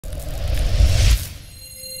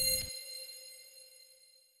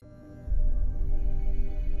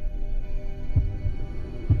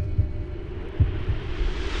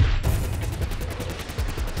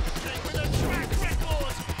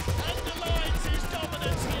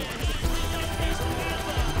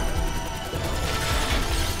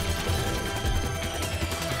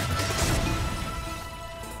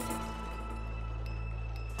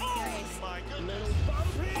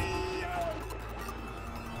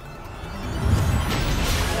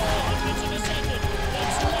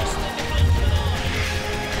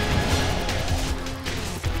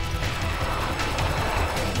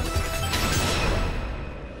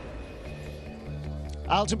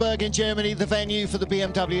Altenberg in Germany, the venue for the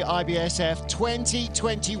BMW IBSF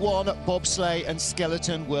 2021 Bobsleigh and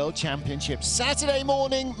Skeleton World Championship. Saturday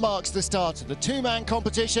morning marks the start of the two-man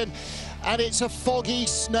competition, and it's a foggy,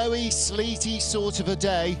 snowy, sleety sort of a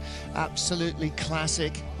day. Absolutely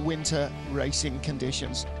classic winter racing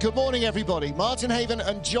conditions. Good morning, everybody. Martin Haven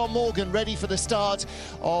and John Morgan ready for the start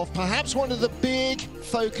of perhaps one of the big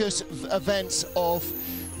focus events of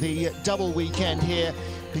the double weekend here,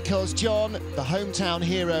 because John, the hometown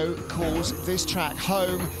hero, calls this track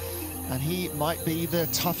home, and he might be the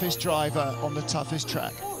toughest driver on the toughest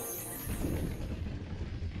track.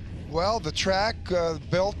 Well, the track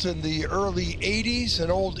built in the early 80s, an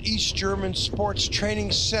old East German sports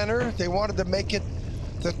training center. They wanted to make it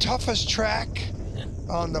the toughest track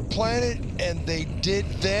on the planet, and they did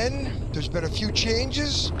then. There's been a few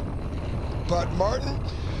changes, but Martin,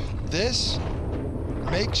 this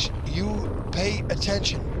makes you pay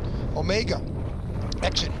attention. Omega,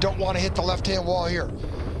 exit, don't want to hit the left-hand wall here.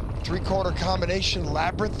 Three-quarter combination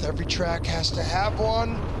labyrinth, every track has to have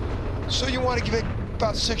one. So you want to give it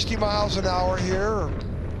about 60 miles an hour here, or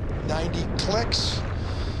 90 clicks.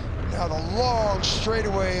 Now the long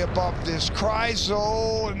straightaway above this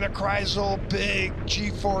Kreisel, and the Kreisel, big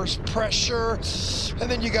G-force pressure.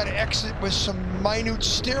 And then you got to exit with some minute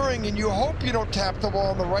steering, and you hope you don't tap the wall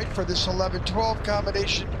on the right for this 11-12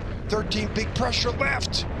 combination. 13, big pressure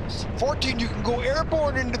left. 14, you can go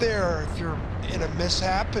airborne into there if you're in a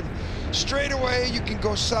mishap. And straightaway, you can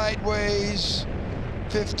go sideways.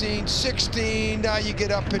 15, 16, now you get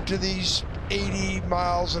up into these 80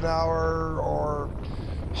 miles an hour or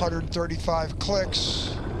 135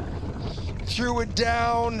 clicks. Through and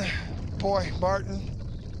down. Boy, Martin,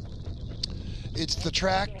 it's the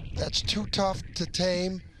track that's too tough to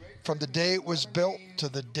tame from the day it was built to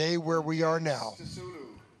the day where we are now.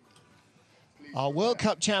 Our World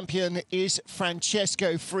Cup champion is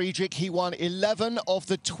Francesco Friedrich. He won 11 of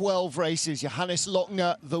the 12 races. Johannes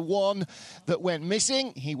Lochner, the one that went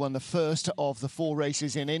missing. He won the first of the 4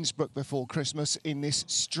 races in Innsbruck before Christmas in this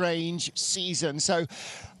strange season. So,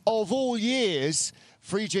 of all years,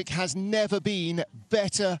 Friedrich has never been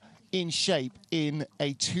better in shape in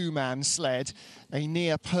a two-man sled. A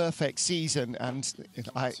near perfect season, and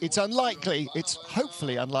it's unlikely, it's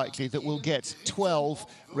hopefully unlikely, that we'll get 12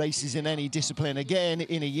 races in any discipline again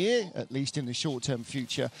in a year, at least in the short-term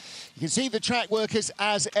future. You can see the track workers,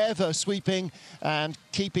 as ever, sweeping and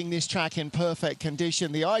keeping this track in perfect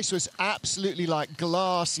condition. The ice was absolutely like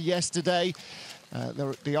glass yesterday.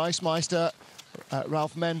 The Ice Meister,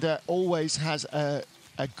 Ralph Mender, always has a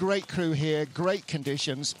great crew here, great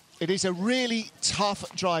conditions. It is a really tough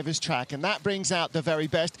driver's track, and that brings out the very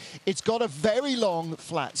best. It's got a very long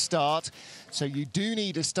flat start, so you do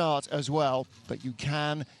need a start as well, but you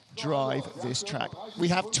can drive this track. We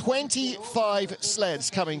have 25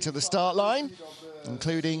 sleds coming to the start line,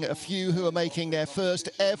 including a few who are making their first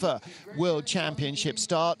ever World Championship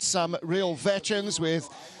start. Some real veterans with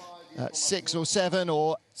 6 or 7,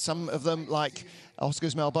 or some of them like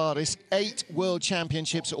Oskars Melbaris, 8 World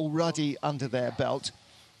Championships already under their belt,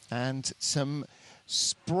 and some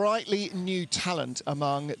sprightly new talent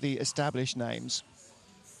among the established names.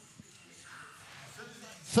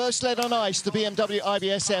 First sled on ice, the BMW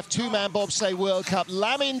IBSF two-man bobsleigh World Cup.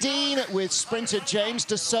 Lamin Dean with sprinter James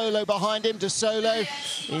De Solo behind him. De Solo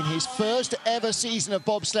in his first ever season of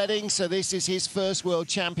bobsledding, so this is his first World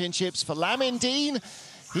Championships for Lamin Dean.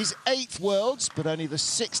 His 8th Worlds, but only the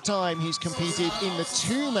 6th time he's competed in the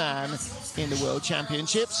two-man in the World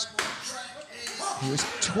Championships. He was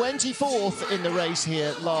 24th in the race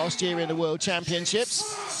here last year in the World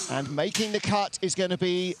Championships, and making the cut is going to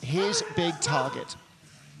be his big target.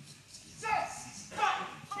 Well,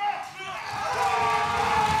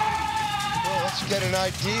 let's get an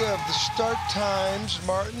idea of the start times,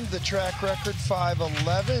 Martin. The track record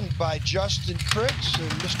 5:11 by Justin Kritz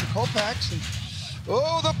and Mr. Kopax. And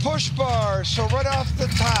oh, the push bar. So right off the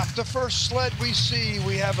top, the first sled we see,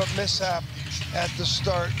 we have a mishap at the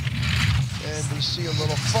start. And we see a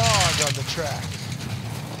little fog on the track,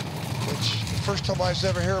 which the first time I was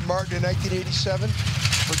ever here, Martin, in 1987,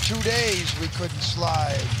 for 2 days we couldn't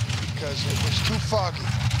slide because it was too foggy.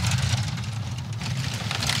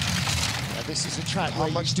 Now, this is a track where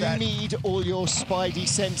you do need all your spidey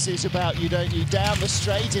senses about you, don't you? Down the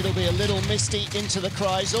straight, it'll be a little misty into the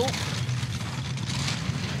Kreisel.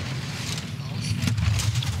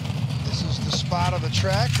 This is the spot of the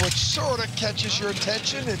track which sort of catches your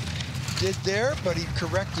attention. It did there, but he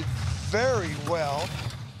corrected very well.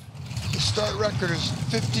 The start record is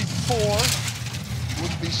 54.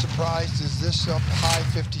 Wouldn't be surprised, is this up high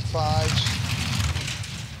 55s?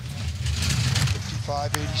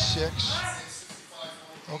 55, 86.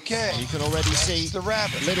 Okay. You can already see the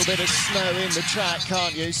rabbit. A little bit of snow in the track,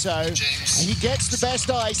 can't you? So he gets the best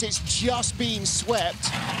ice. It's just been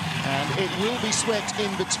swept. And it will be swept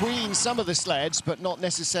in between some of the sleds, but not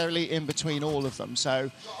necessarily in between all of them. So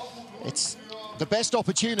it's the best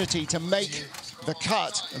opportunity to make the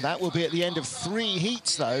cut. And that will be at the end of 3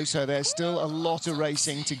 heats, though. So there's still a lot of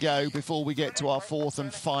racing to go before we get to our 4th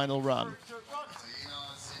and final run.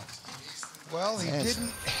 Well, he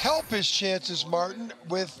didn't help his chances, Martin,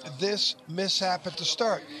 with this mishap at the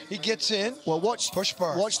start. He gets in. Well, watch push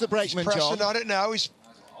bar. Watch the brakeman, He's pressing John. on it now.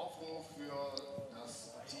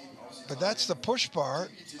 But that's the push bar.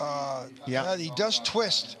 Yeah, he does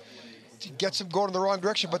twist. He gets him going in the wrong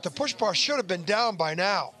direction. But the push bar should have been down by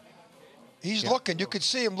now. He's looking. You could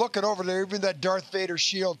see him looking over there. Even that Darth Vader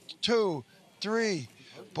shield. 2, 3.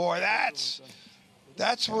 Boy,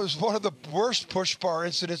 that was one of the worst push bar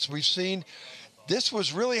incidents we've seen. This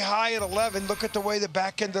was really high at 11. Look at the way the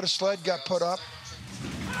back end of the sled got put up.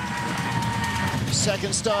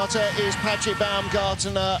 Second starter is Patrick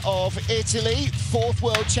Baumgartner of Italy. 4th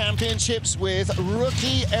World Championships with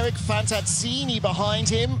rookie Eric Fantazzini behind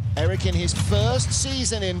him. Eric in his 1st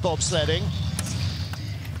season in bobsledding.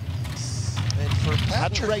 And for Patrick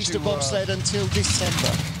hadn't raced a bobsled until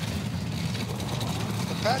December.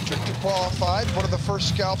 Patrick to qualify, one of the first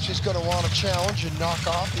scalps he's going to want to challenge and knock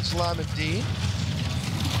off is Lamedine.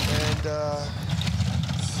 And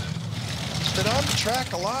he's been on the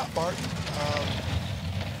track a lot, Martin.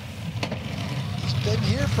 He's been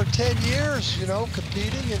here for 10 years, you know,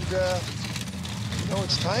 competing, and, you know,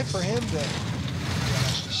 it's time for him to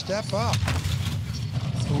step up.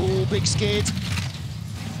 Ooh, big skid.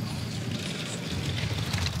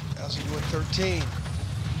 How's he doing? 13.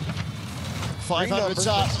 500's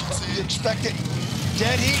up. You expect it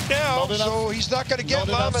dead heat now, so he's not going to get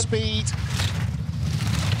enough speed.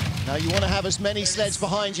 Now you want to have as many sleds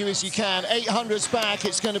behind you as you can. 800's back.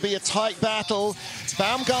 It's going to be a tight battle.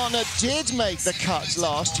 Baumgartner did make the cut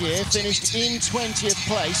last year, finished in 20th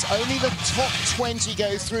place. Only the top 20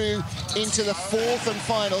 go through into the 4th and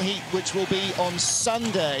final heat, which will be on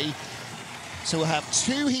Sunday. So we'll have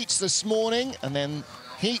 2 heats this morning, and then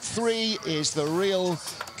heat 3 is the real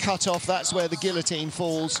cut-off. That's where the guillotine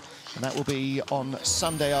falls, and that will be on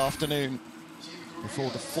Sunday afternoon before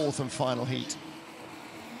the 4th and final heat.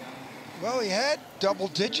 Well, he had double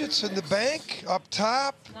digits in the bank up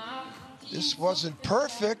top. This wasn't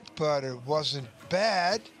perfect, but it wasn't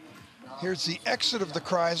bad. Here's the exit of the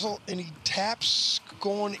Kreisel, and he taps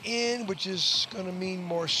going in, which is going to mean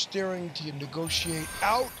more steering to negotiate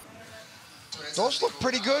out. Those look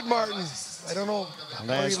pretty good, Martin. I don't know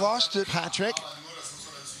where he lost it. Patrick.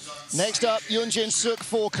 Next up, Yunjin Suk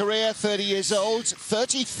for Korea, 30 years old.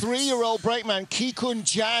 33-year-old brakeman Ki-kun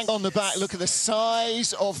Jang on the back. Look at the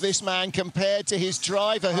size of this man compared to his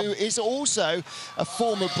driver, who is also a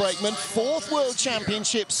former brakeman. 4th World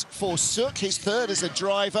Championships for Suk, his 3rd as a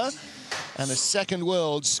driver, and the 2nd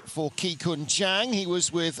Worlds for Ki-kun Jang. He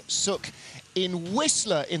was with Suk in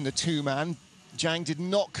Whistler in the 2-man. Jang did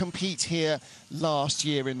not compete here last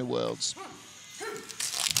year in the Worlds.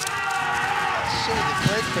 I'd say the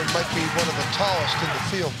brakeman might be one of the tallest in the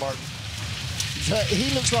field, Martin. He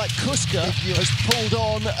looks like Kuska has pulled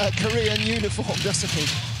on a Korean uniform, doesn't he?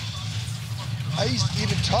 He's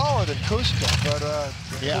even taller than Kuska, but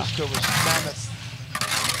Kuska was mammoth,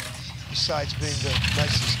 besides being the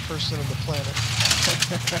nicest person on the planet.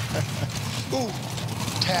 Ooh,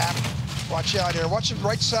 tap. Watch out here. Watch him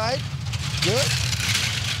right side. Good.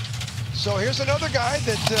 So here's another guy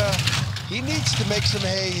that he needs to make some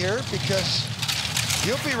hay here, because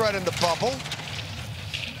he'll be right in the bubble.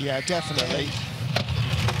 Yeah, definitely.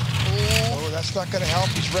 Oh, that's not going to help.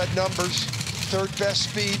 He's red numbers. 3rd best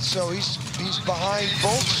speed, so he's behind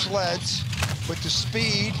both sleds with the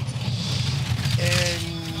speed, and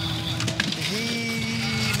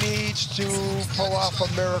he needs to pull off a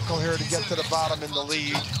miracle here to get to the bottom in the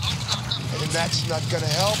lead. And that's not going to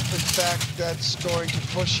help. In fact, that's going to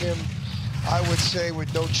push him, I would say,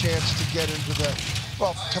 with no chance to get into the...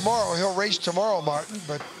 Well, tomorrow, he'll race tomorrow, Martin,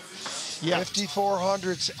 but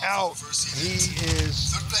 5400's out. He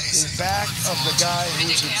is in back of the guy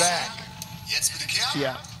who's in back.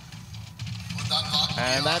 Yeah.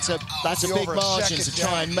 And that's a big margin to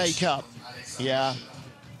try and make up. Yeah.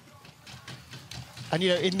 And, you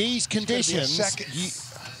know, in these conditions,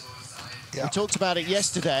 we talked about it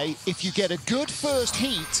yesterday. If you get a good first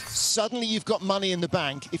heat, suddenly you've got money in the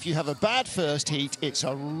bank. If you have a bad first heat, it's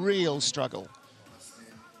a real struggle.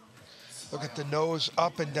 Look at the nose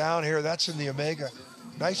up and down here. That's in the Omega.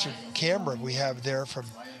 Nicer camera we have there from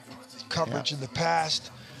coverage in the past.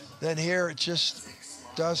 Then here, it just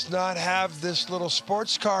does not have this little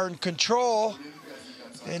sports car in control.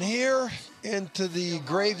 And here into the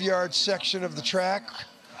graveyard section of the track,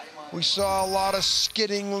 we saw a lot of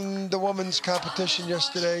skidding in the women's competition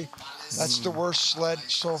yesterday. That's the worst sled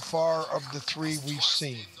so far of the 3 we've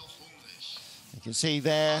seen. You can see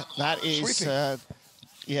there, that is,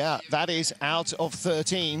 yeah, that is out of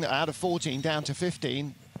 13, out of 14, down to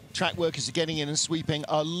 15. Track workers are getting in and sweeping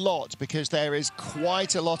a lot because there is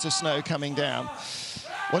quite a lot of snow coming down.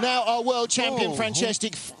 Well, now our world champion,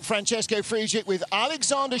 Francesco Friedrich, with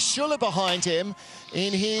Alexander Schuller behind him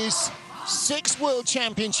in his 6 World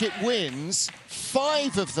Championship wins.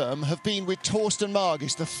 5 of them have been with Torsten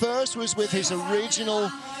Margus. The first was with his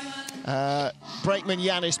original brakeman,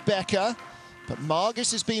 Jannis Becker. But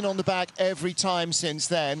Margus has been on the back every time since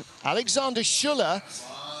then. Alexander Schuller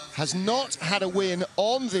has not had a win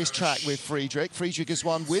on this track with Friedrich. Friedrich has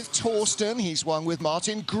won with Torsten. He's won with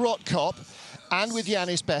Martin Grottkop and with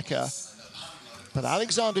Jannis Becker. But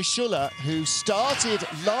Alexander Schuller, who started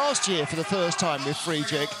last year for the first time with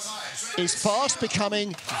Friedrich, is fast becoming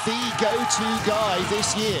the go-to guy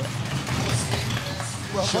this year.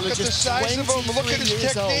 Well, look at the size of him. Look at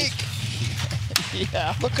his technique.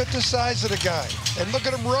 Yeah. Look at the size of the guy. And look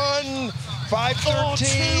at him run. 5:13. Oh,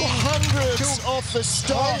 200s off the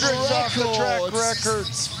start record. Off the track record.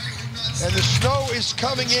 And the snow is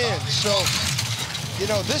coming in. So, you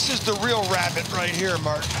know, this is the real rabbit right here,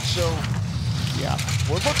 Martin. So, yeah,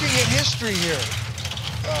 we're looking at history here.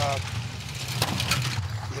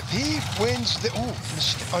 If he wins the,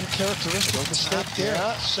 uncharacteristic mistake there.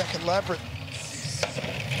 Yeah. Second lap.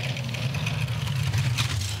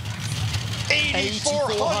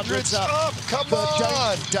 8,400s up. Come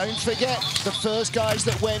on. Don't forget, the first guys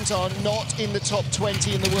that went are not in the top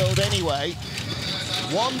 20 in the world anyway.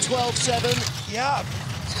 1:12.7. Yeah.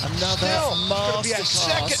 Another masterclass. Going to be a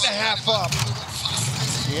second and a half up.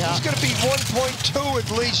 Yeah. It's going to be 1.2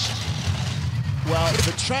 at least. Well,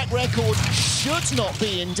 the track record should not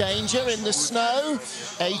be in danger in the snow.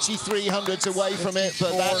 8,300s away from it,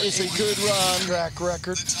 but that is a good run. Track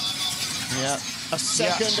record. Yeah. A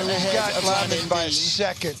second so ahead of Lamin by a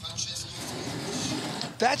second.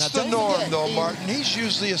 That's the norm, though, Martin. He's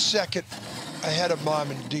usually a second ahead of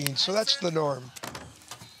Lamin Dean, so that's the norm.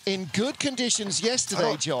 In good conditions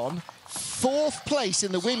yesterday, John, 4th place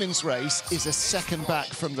in the women's race is a second back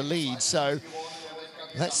from the lead. So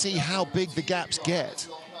let's see how big the gaps get.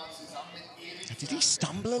 Did he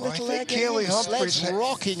stumble a little there? Kaylee Humphries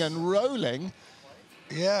rocking and rolling.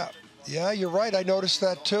 Yeah, you're right. I noticed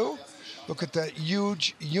that too. Look at that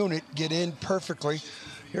huge unit get in perfectly.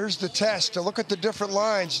 Here's the test. Look at the different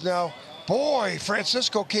lines. Now, boy,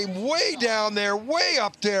 Francisco came way down there, way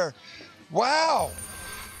up there. Wow.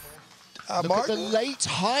 Look at the late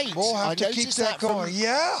height. We'll have to keep that going.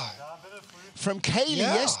 From Kaylee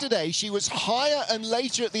yesterday, she was higher and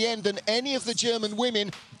later at the end than any of the German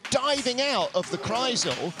women diving out of the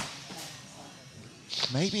Kreisel.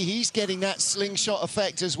 Maybe he's getting that slingshot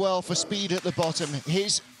effect as well for speed at the bottom.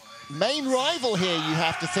 His main rival here, you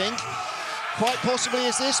have to think, quite possibly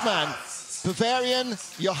is this man, Bavarian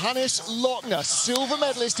Johannes Lochner, silver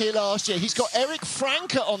medalist here last year. He's got Eric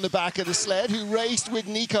Franke on the back of the sled, who raced with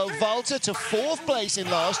Nico Walter to 4th place in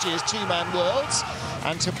last year's 2-man worlds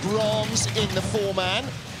and to bronze in the 4-man.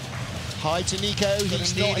 Hi to Nico,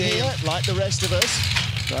 he's not here like the rest of us,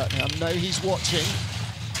 but I know he's watching.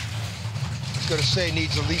 I was going to say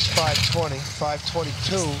needs at least 520,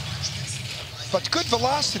 522. But good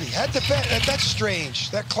velocity. Had the best, and that's strange.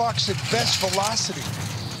 That clock's at best velocity.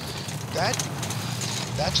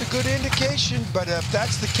 That's a good indication, but if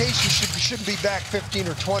that's the case, you shouldn't be back 15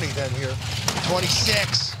 or 20 then here.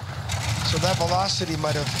 26. So that velocity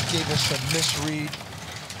might have gave us a misread.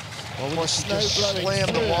 Well, once he just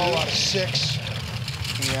slammed the wall out of 6.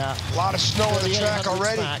 Yeah. A lot of snow on the track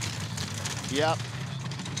already. Back. Yep.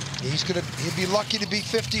 He'd be lucky to be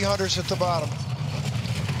 50-hunters at the bottom.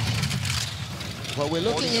 Well, we're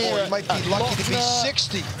looking here. He might be lucky to be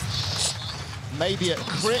 60. Maybe at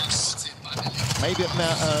Cripps, maybe at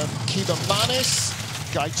Kibamanis.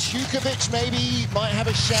 Gajtukovic maybe might have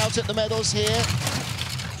a shout at the medals here.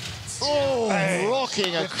 Oh,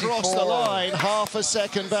 rocking 54. Across the line, half a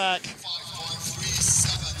second back.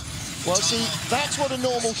 Well, see, that's what a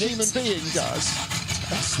normal human being does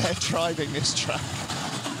as they're driving this track.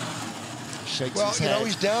 Shakes his head. You know,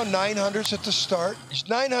 he's down 900s at the start. He's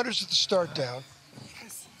 900s at the start down.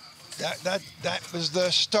 That was the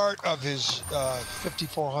start of his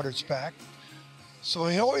 5400s pack. So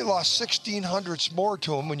he only lost 1600s more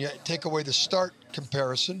to him when you take away the start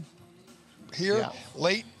comparison. Here,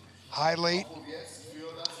 late, high late.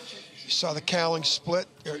 You saw the cowling split.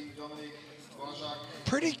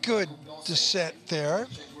 pretty good descent there.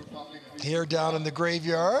 Here down in the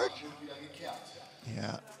graveyard.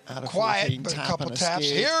 Yeah, out of quiet, 14, but a tap couple and taps.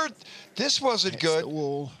 skid. Here, this wasn't Hits good. the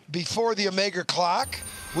wall. Before the Omega clock,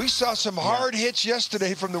 we saw some hard hits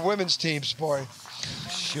yesterday from the women's teams, boy.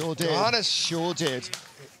 Sure did. Johannes. Sure did.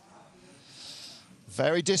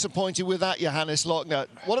 Very disappointed with that, Johannes Lochner.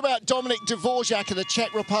 What about Dominik Dvorak of the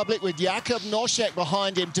Czech Republic with Jakub Nosek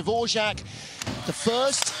behind him? Dvorak, the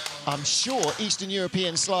first, I'm sure, Eastern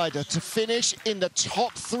European slider to finish in the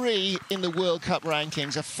top 3 in the World Cup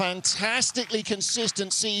rankings. A fantastically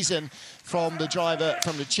consistent season from the driver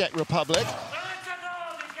from the Czech Republic.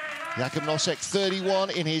 Jakub Nosek,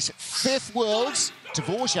 31 in his 5th Worlds.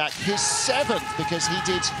 Dvorak, his 7th, because he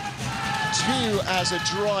did 2 as a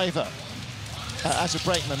driver. As a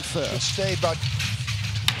brakeman first. Should stay about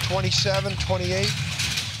 27, 28,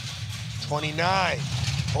 29.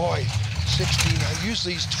 Boy, 16,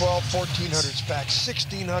 usually he's 12, 1400s back,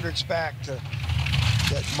 1600s back to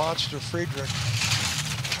that monster Friedrich.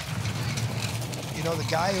 You know, the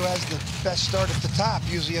guy who has the best start at the top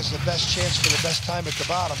usually has the best chance for the best time at the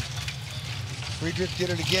bottom. Friedrich did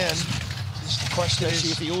it again. Just the question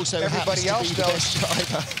is, if he also everybody else to be the best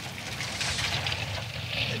driver.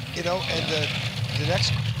 You know, and the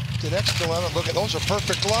next dilemma, look at those are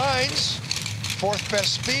perfect lines. 4th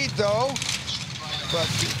best speed though. But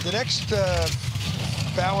the next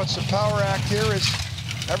balance of power act here is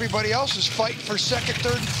everybody else is fighting for 2nd,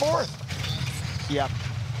 3rd, and 4th. Yeah.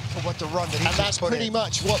 For what the run that he and that's pretty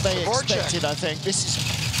much what they expected, I think. This is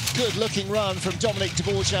a good looking run from Dominik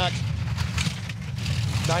Dvorak.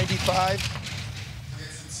 95.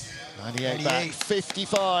 98 back,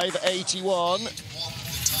 55, 81.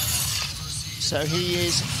 So he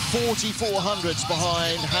is 44 hundredths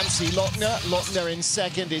behind Hansi Lochner. Lochner in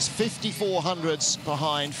 2nd is 54 hundredths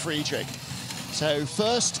behind Friedrich. So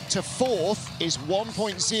 1st to 4th is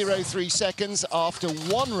 1.03 seconds after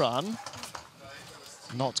 1 run,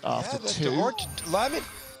 not after 2.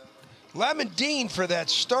 Lamont Dean, for that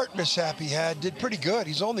start mishap he had, did pretty good.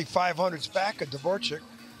 He's only 500ths back at Dvorak.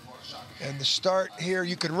 And the start here,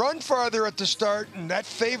 you can run farther at the start, and that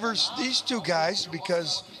favors these two guys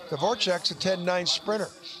because Dvorak's a 10-9 sprinter.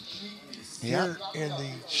 Here in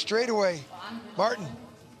the straightaway, Martin,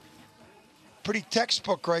 pretty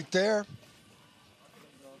textbook right there.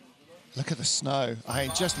 Look at the snow. I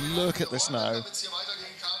mean, just look at the snow.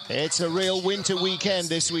 It's a real winter weekend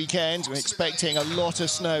this weekend. We're expecting a lot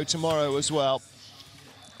of snow tomorrow as well.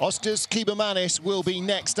 Oskars Kibermanis will be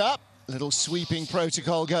next up. Little sweeping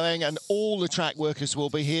protocol going, and all the track workers will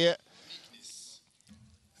be here.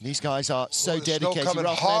 These guys are so dedicated. Snow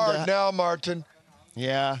coming hard now, Martin.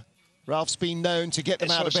 Yeah, Ralph's been known to get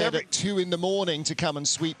them out of bed at 2 in the morning to come and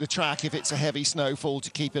sweep the track if it's a heavy snowfall to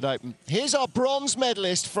keep it open. Here's our bronze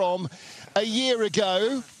medalist from a year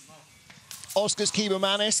ago. Oskars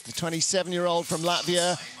Kibermanis, the 27-year-old from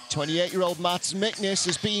Latvia. 28-year-old Mats Miknes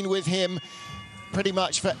has been with him pretty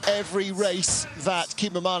much for every race that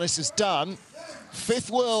Kibermanis has done. 5th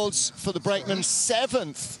Worlds for the brakeman,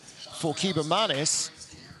 7th for Kibermanis.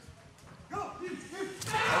 I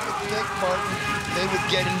would think, Martin, they would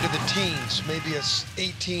get into the teens, maybe a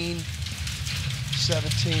 18,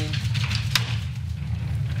 17.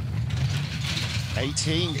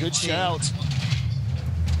 18, good shout.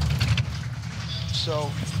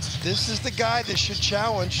 So this is the guy that should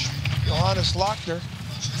challenge Johannes Lochner.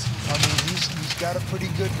 I mean, he's got a pretty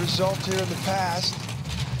good result here in the past,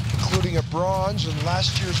 including a bronze in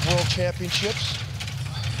last year's World Championships.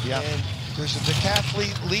 Yeah. And there's a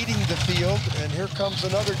decathlete leading the field, and here comes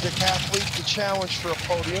another decathlete to challenge for a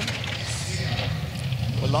podium.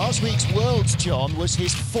 Well, last week's Worlds, John, was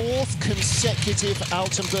his 4th consecutive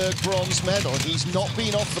Altenberg bronze medal. He's not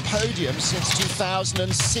been off the podium since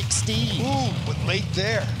 2016. Ooh, but late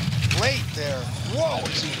there. Late there. Whoa,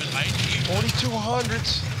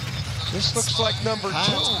 4200s. This looks like number 2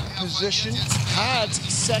 position. Had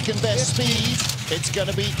 2nd best speed. It's going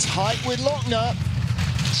to be tight with Lochner.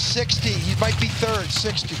 60, he might be 3rd,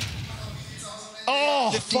 60.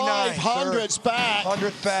 Oh, 59, 500s back.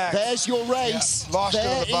 100th back. There's your race. Yeah, lost there it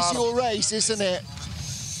on the bottom. is your race, isn't it?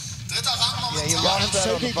 Yeah, he lost and that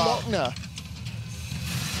so on the did bottom. Lochner.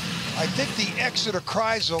 I think the exit of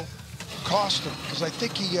Kreisel cost him, because I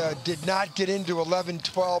think he did not get into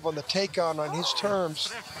 11-12 on the take-on his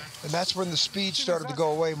terms, and that's when the speed started to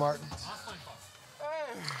go away, Martin.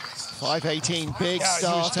 5:18, big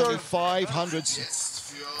start, only 500s.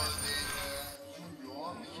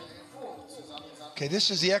 Okay,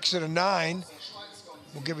 this is the exit of 9.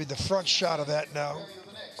 We'll give you the front shot of that now.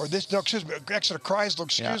 Or this, no, excuse me, exit of Kreisel,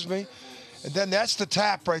 excuse me. And then that's the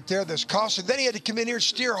tap right there that's costing. Then he had to come in here and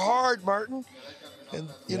steer hard, Martin. And,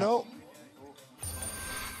 you know,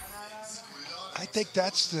 I think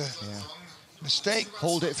that's the mistake.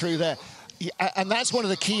 Hauled it through there. Yeah, and that's one of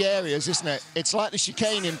the key areas, isn't it? It's like the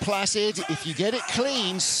chicane in Placid. If you get it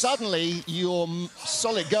clean, suddenly you're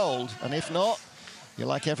solid gold. And if not, you're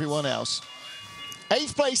like everyone else.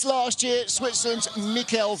 8th place last year, Switzerland's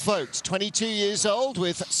Michael Vogt, 22 years old,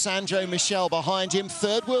 with Sandro Michel behind him.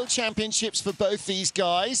 3rd World Championships for both these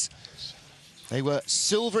guys. They were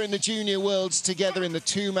silver in the Junior Worlds together in the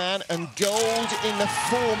 2-man and gold in the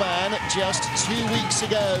 4-man just 2 weeks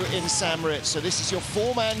ago in St. Moritz. So this is your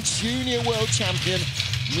 4-man Junior World Champion,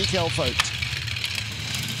 Michael Vogt.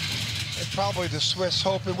 And probably the Swiss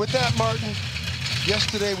hoping. With that, Martin,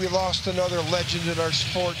 yesterday we lost another legend in our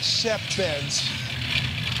sport, Sepp Benz.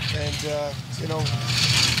 And, you know,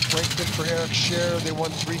 great thing for Eric Scherer. They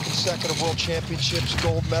won 3 consecutive World Championships,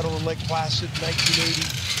 gold medal in Lake Placid, 1980.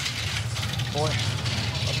 Boy,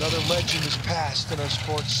 another legend has passed in our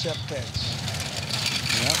sport, Sepp Benz.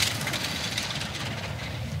 Yep.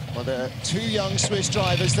 Well, the 2 young Swiss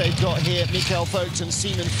drivers they've got here, Michael Vogt and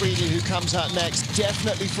Simon Friedli, who comes out next,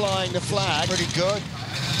 definitely flying the flag. Pretty good.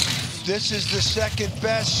 This is the 2nd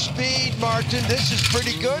best speed, Martin. This is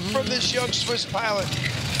pretty good from this young Swiss pilot.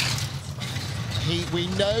 We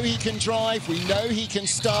know he can drive. We know he can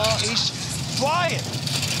start. He's flying.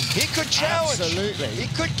 He could challenge. Absolutely. He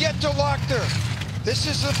could get to Lochner. This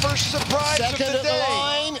is the first surprise of the day. Second at the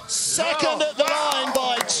line. Second at the line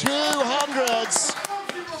by 200s.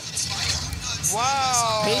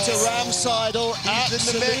 Wow. Peter Ramseidel,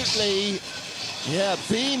 absolutely, yeah,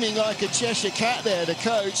 beaming like a Cheshire cat there, the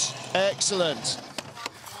coach. Excellent.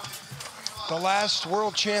 The last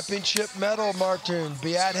World Championship medal, Martin.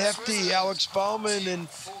 Beat Hefty, Alex Baumann, and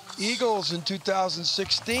Eagles in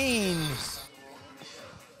 2016.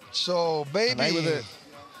 So, baby.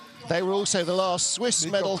 They were also the last Swiss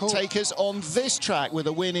medal takers on this track with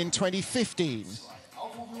a win in 2015.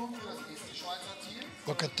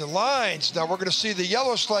 Look at the lines. Now we're going to see the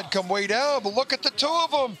yellow sled come way down, but look at the 2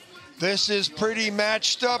 of them. This is pretty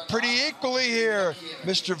matched up pretty equally here.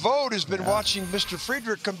 Mr. Vogt has been watching Mr.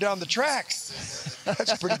 Friedrich come down the track.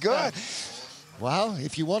 That's pretty good. Well,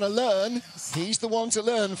 if you want to learn, he's the one to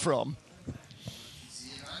learn from.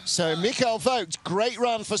 So Michael Vogt, great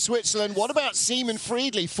run for Switzerland. What about Simon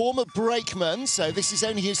Friedli, former brakeman? So this is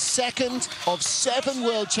only his 2nd of 7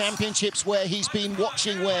 World Championships where he's been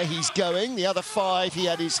watching where he's going. The other 5, he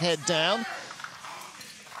had his head down.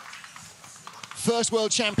 First World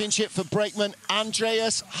Championship for brakeman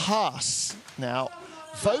Andreas Haas. Now,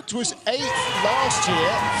 Vogt was 8th last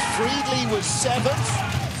year. Friedli was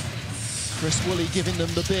 7th. Chris Woolley giving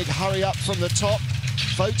them the big hurry up from the top.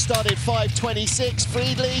 Vogt started 5:26,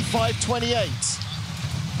 Friedli 5:28.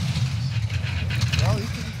 Well, he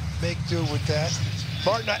can make do with that.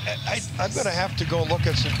 Martin, I'm going to have to go look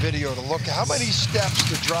at some video to look at how many steps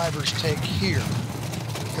the drivers take here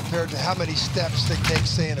compared to how many steps they take,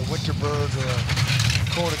 say, in a Winterberg or a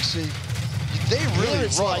Königssee. They really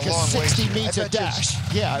it's run like a long 60-meter dash.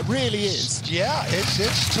 Yeah, it really is. Yeah, it's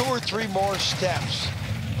 2 or 3 more steps.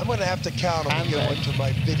 I'm going to have to count them and go into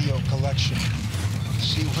my video collection.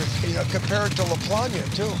 See, compare it to La Plagne,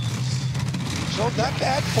 too. So not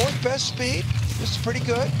bad. 4th best speed. This is pretty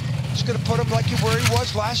good. Just going to put him like where he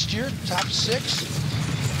was last year, top 6.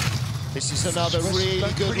 This is another really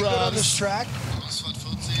good run. Good on this track.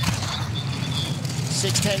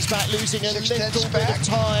 6/10 back, losing a little bit of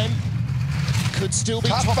time. Could still be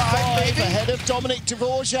top 5 ahead of Dominic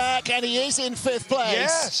Dvorak, and he is in 5th place.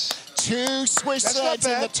 Yes. 2 Swiss sleds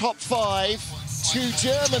in the top 5, 2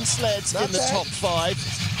 German sleds in the top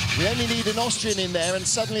 5. We only need an Austrian in there, and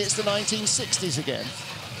suddenly it's the 1960s again.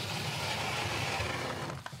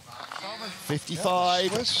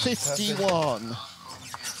 55-51.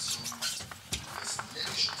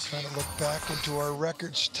 Trying to look back into our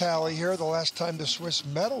records tally here. The last time the Swiss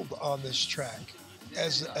medaled on this track,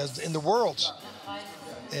 as in the Worlds,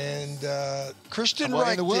 and Christian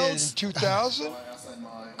Reich did in 2000.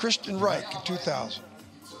 Christian Reich in 2000.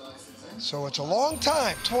 So it's a long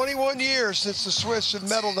time, 21 years since the Swiss have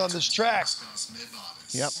medaled on this track.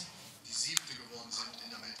 Yep.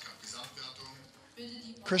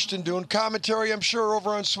 Christian doing commentary, I'm sure,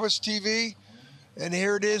 over on Swiss TV. And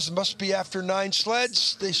here it is. It must be after 9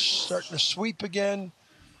 sleds. They're starting to sweep again.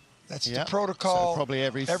 That's the protocol. So probably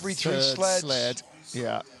every 3 sleds.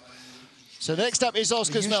 Yeah. So next up is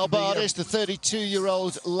Oskars Melbardis, the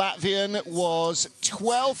 32-year-old Latvian, was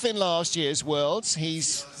 12th in last year's Worlds.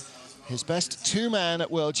 His best 2-man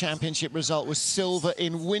at World Championship result was silver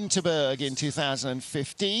in Winterberg in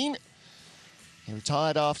 2015. He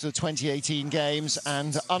retired after the 2018 Games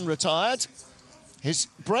and unretired. His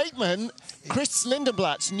brakeman, Chris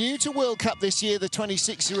Lindenblatt's new to World Cup this year, the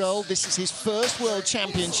 26-year-old. This is his first World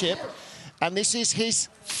Championship, and this is his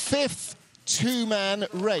 5th two-man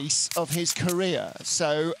race of his career.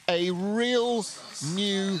 So a real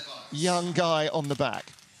new young guy on the back.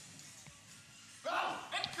 The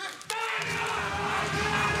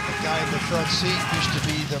guy in the front seat used to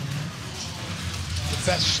be the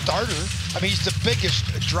best starter. I mean, he's the biggest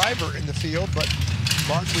driver in the field, but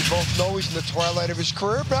Martin, we both know he's in the twilight of his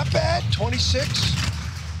career. Not bad, 26.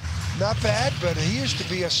 Not bad, but he used to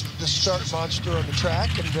be the start monster on the track,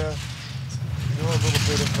 and you know, a little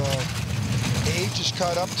bit of age has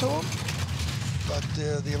caught up to him. But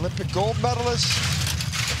the Olympic gold medalist,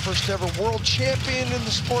 the first ever world champion in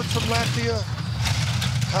the sport from Latvia.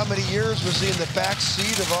 How many years was he in the back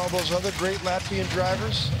seat of all those other great Latvian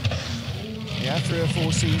drivers? Yeah, 3 or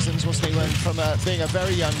 4 seasons, wasn't he, when from being a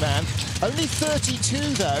very young man. Only 32,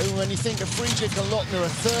 though, when you think of Friedrich and Lochner are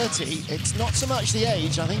 30. It's not so much the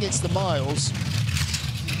age, I think it's the miles.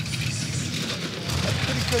 A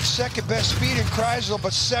pretty good second best speed in Kreisel,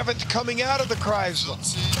 but 7th coming out of the Kreisel.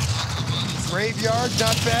 Graveyard,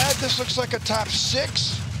 not bad. This looks like a top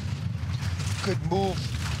 6. Could move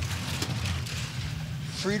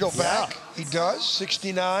Friedel back. He does,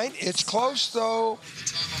 69. It's close, though.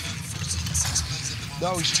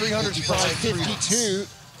 No, he's 300 behind 52.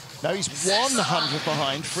 No, he's 100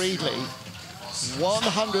 behind Friedli.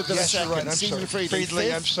 100th of a second. Right. I'm sorry.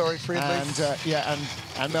 Friedli, I'm sorry, Friedli. And yeah,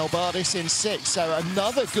 and Melbardis in 6th. So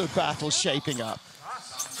another good battle shaping up.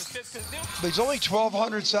 But he's only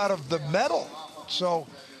 1200ths out of the medal, so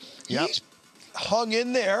he's hung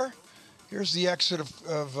in there. Here's the exit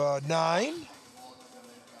of 9.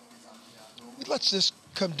 He lets this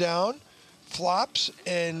come down, flops,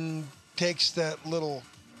 and takes that little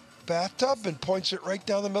bathtub and points it right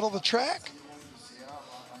down the middle of the track.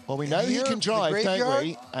 Well, we know he can drive, don't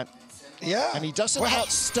we? And, yeah. And he doesn't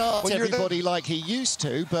outstart everybody like he used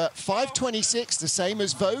to, but 5:26, the same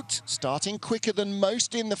as Vogt, starting quicker than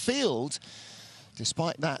most in the field,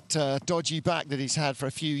 despite that dodgy back that he's had for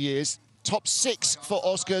a few years. Top 6 for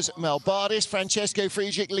Oscar's Melbardis. Francesco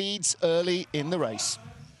Friedrich leads early in the race.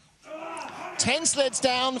 10 sleds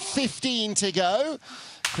down, 15 to go.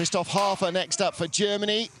 Christoph Hafer next up for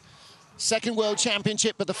Germany. Second World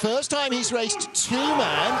Championship, but the first time he's raced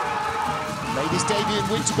two-man. Made his debut in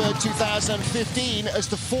Winterberg 2015 as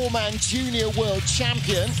the 4-man junior world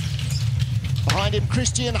champion. Behind him,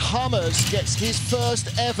 Christian Hammers gets his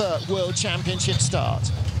first ever World Championship start.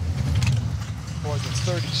 Boy, the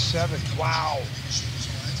 37, wow.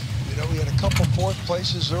 You know, we had a couple 4th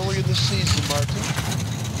places early in the season, Martin.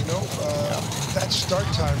 You know, that start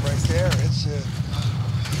time right there, it's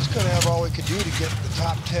he's going to have all he can do to get the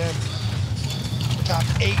top 10, top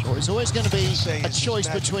 8. Well, it's always going to be a choice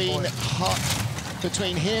between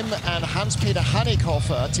him and Hans-Peter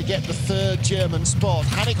Hanikhofer to get the 3rd German spot.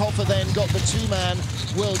 Hanikhofer then got the 2-man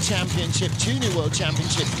World Championship, Junior World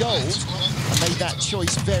Championship gold, and made that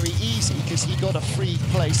choice very easy because he got a free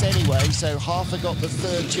place anyway, so Hafer got the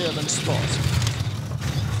 3rd German spot.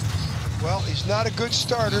 Well, he's not a good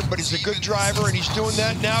starter, but he's a good driver, and he's doing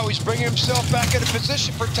that now. He's bringing himself back into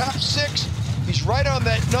position for top 6. He's right on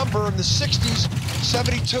that number in the 60s,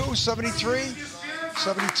 72, 73,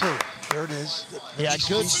 72. There it is. Yeah,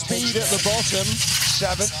 good speed at the bottom.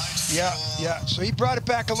 7th, yeah. So he brought it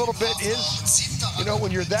back a little bit. You know,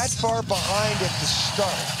 when you're that far behind at the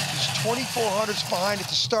start, he's 2400ths behind at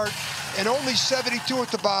the start, and only 72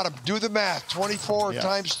 at the bottom. Do the math, 24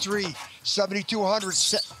 times 3. 7,200.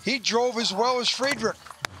 He drove as well as Friedrich,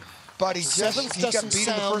 but he got beat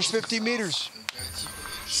in the first 50 meters.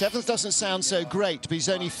 7th doesn't sound so great, but he's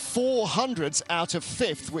only 400ths out of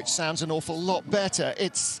 5th, which sounds an awful lot better.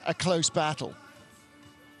 It's a close battle.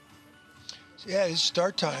 Yeah, his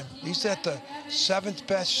start time. He's at the 7th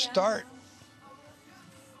best start.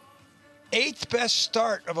 8th best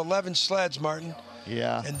start of 11 sleds, Martin.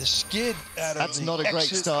 Yeah. And the skid out of That's not a great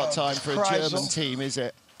start time for a German team, is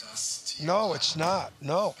it? No, it's not.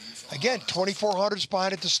 No. Again, 2400s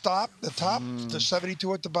behind at the top, the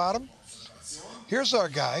 72 at the bottom. Here's our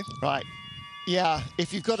guy. Right. Yeah,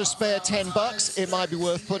 if you've got a spare $10, it might be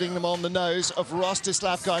worth putting them on the nose of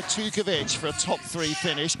Rostislav Gajtukovic for a top 3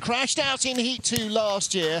 finish. Crashed out in Heat 2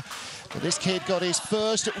 last year, but this kid got his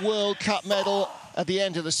first World Cup medal at the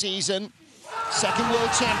end of the season. Second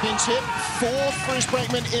World Championship, 4th for his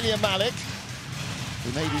brakeman Ilya Malik,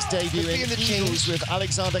 who made his debut in Eagles with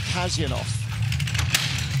Alexander Kazyanov.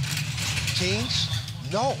 Teens?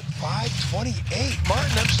 No, 5:28.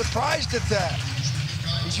 Martin, I'm surprised at that.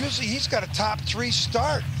 He's got a top 3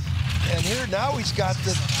 start, and here now he's got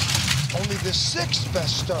only the 6th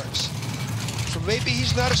best starts from maybe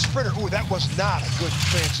he's not a sprinter. Ooh, that was not a good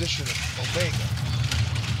transition of Omega.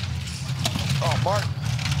 Oh, Martin.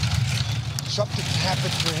 Something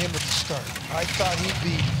happened for him at the start. I thought he'd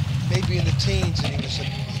be maybe in the teens, and he was a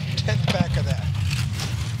 10th back of that.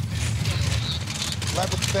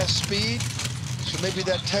 11th best speed. So maybe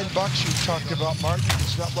that $10 you talked about, Martin,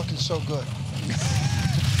 is not looking so good.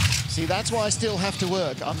 See, that's why I still have to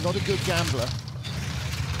work. I'm not a good gambler.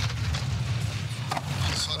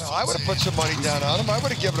 Well, I would have put some money down on him. I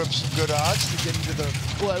would have given him some good odds to get into the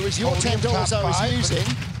Well, it was your $10 I was using.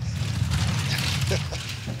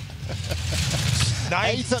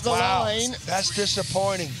 8th at the line. That's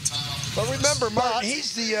disappointing. But remember, Martin,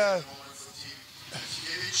 he's the...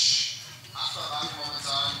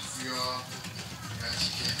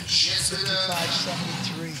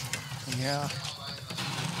 55.73. Yeah.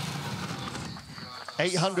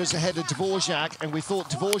 800s ahead of Dvorak, and we thought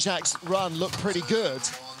Dvorak's run looked pretty good.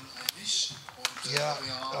 Yeah,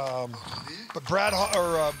 but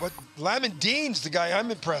Lamont Dean's the guy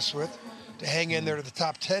I'm impressed with to hang in there to the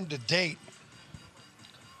top 10 to date.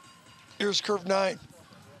 Here's curve 9.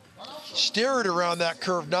 Steer it around that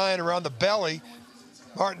curve 9, around the belly.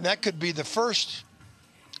 Martin, that could be the first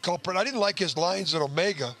culprit. I didn't like his lines at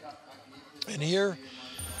Omega. And here,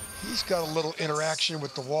 he's got a little interaction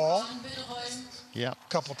with the wall. Yeah, a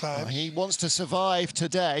couple times. He wants to survive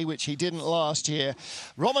today, which he didn't last year.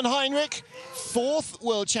 Roman Heinrich, 4th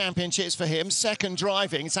World Championships for him, 2nd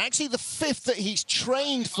driving. It's actually the 5th that he's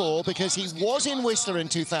trained for, because he was in Whistler in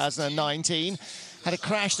 2019, had a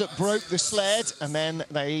crash that broke the sled, and then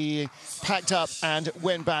they packed up and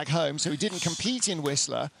went back home, so he didn't compete in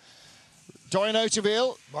Whistler. Dorian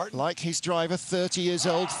Otterville, like his driver, 30 years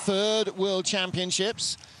old, 3rd World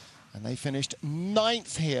Championships, and they finished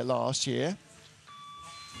 9th here last year.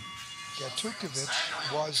 Yeah, Tukovic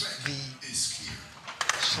was the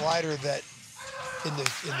slider that in the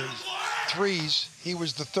threes, he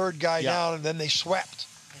was the 3rd guy down, and then they swept.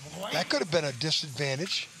 That could have been a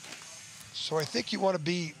disadvantage. So I think you want to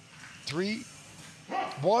be 3,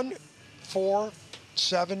 1, 4,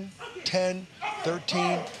 7, 10, 13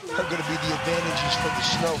 are going to be the advantages for the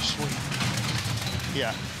snow sweep.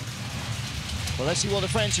 Yeah. Well, let's see what the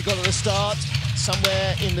French have got at the start.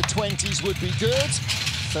 Somewhere in the 20s would be good.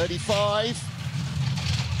 35.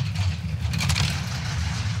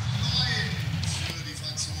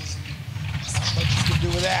 Not much you can do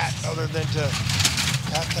with that other than to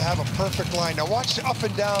have a perfect line. Now watch the up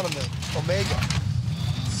and down on the Omega.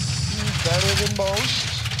 Better than most.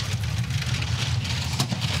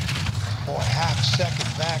 Boy, half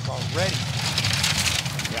second back already.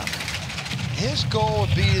 Yeah. His goal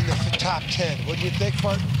would be in the top 10. What do you think,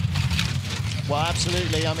 Martin? Well,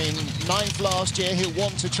 absolutely. I mean, 9th last year, he'll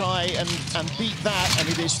want to try and beat that, and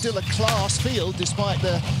it is still a class field despite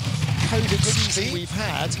the coded season we've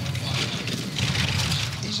had.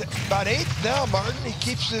 He's about 8th now, Martin. He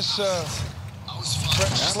keeps this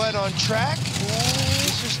sled on track.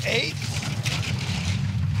 This is 8th.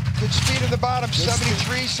 Good speed in the bottom,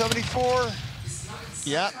 73, 74.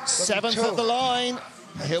 Yeah, 7th at the line.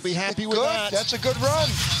 He'll be happy with that. That's a good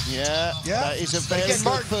run. Yeah, that is a very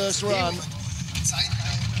good first run.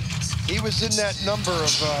 He was in that number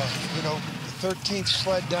of, the 13th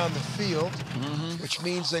sled down the field, which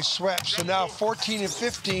means they swept. So now 14 and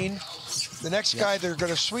 15, the next guy they're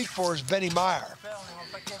going to sweep for is Benny Meyer.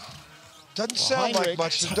 Doesn't sound like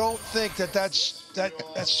much, so don't think that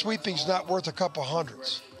sweeping's not worth a couple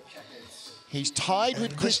hundreds. He's tied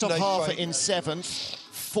with Christoph Harfer in 7th,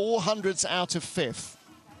 400s out of 5th.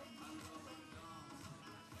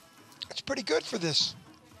 That's pretty good for this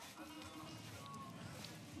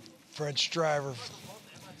French driver,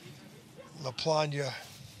 La Plagne.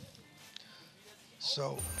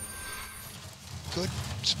 So, good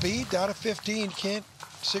speed, down to 15,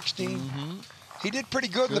 16. He did pretty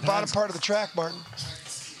good in the bottom part of the track, Martin.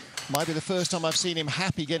 Might be the first time I've seen him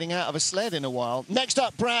happy getting out of a sled in a while. Next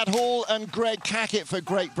up, Brad Hall and Greg Cackett for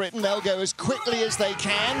Great Britain. They'll go as quickly as they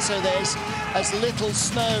can, so there's as little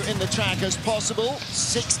snow in the track as possible.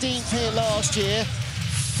 16th here last year.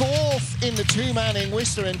 4th in the 2-man in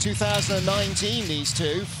Whistler in 2019, these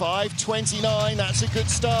two. 5:29, that's a good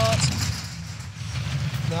start.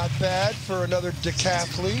 Not bad for another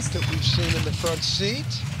decathlete that we've seen in the front seat.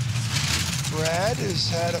 Brad has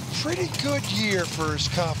had a pretty good year for his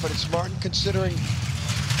confidence, Martin, considering,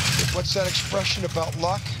 what's that expression about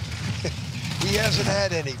luck? He hasn't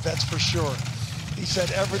had any, that's for sure. He's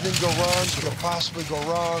had everything go wrong that could possibly go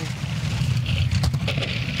wrong.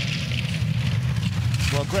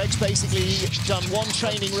 Well, Greg's basically done one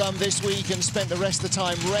training run this week and spent the rest of the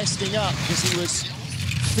time resting up because he was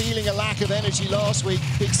feeling a lack of energy last week.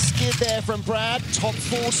 Big skid there from Brad, top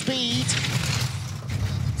 4 speed.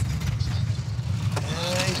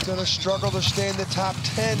 Yeah, he's gonna struggle to stay in the top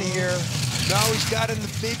 10 here. Now he's got in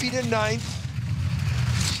maybe to 9th.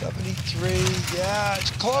 73, yeah,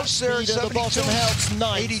 it's close there. Speed at the bottom helps,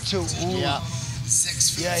 9th. 82, ooh. Yeah.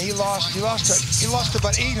 Yeah, he lost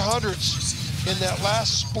about 800s in that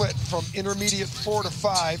last split from intermediate 4 to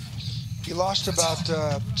 5. He lost about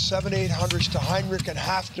 700, 800s to Heinrich and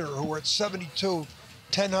Hafner, who were at 72,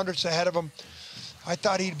 10 hundredths ahead of him. I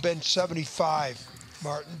thought he'd been 75,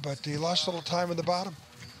 Martin, but he lost a little time in the bottom.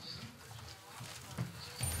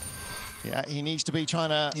 Yeah, he needs to be trying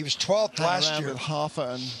to. He was 12th last year with Hafer,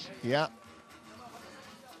 and yeah.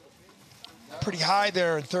 Pretty high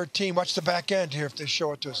there in 13. Watch the back end here if they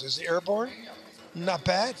show it to us. Is it airborne? Not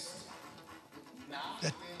bad.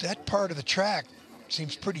 That part of the track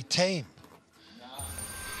seems pretty tame.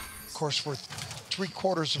 Of course, we're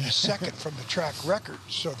 3/4 of a second from the track record,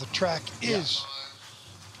 so the track is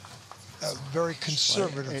a very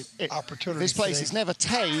conservative opportunity. This place today. is never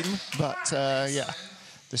tame, but yeah.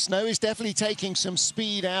 The snow is definitely taking some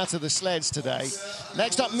speed out of the sleds today.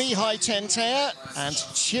 Next up, Mihai Tentea and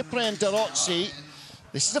Ciprian Dorocci.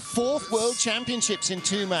 This is the 4th World Championships in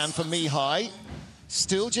 2-man for Mihai.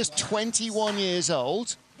 Still just 21 years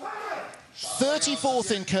old.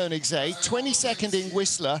 34th in Koenigsegg, 22nd in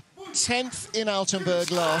Whistler, 10th in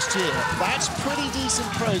Altenberg last year. That's pretty decent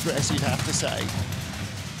progress, you'd have to say.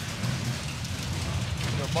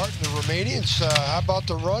 Martin, the Romanians, how about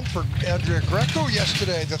the run for Andrea Greco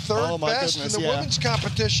yesterday? The 3rd best in the women's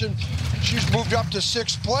competition. She's moved up to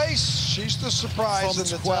 6th place. She's the surprise in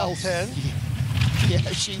the top 10.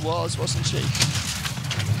 Yeah, she was, wasn't she?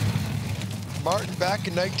 Martin, back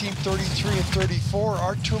in 1933 and 34,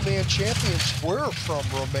 our 2-man champions were from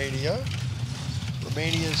Romania.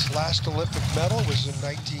 Romania's last Olympic medal was in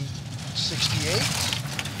 1968.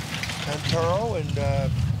 Pantaro and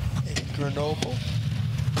in Grenoble.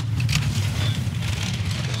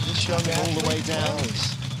 This young all the way down.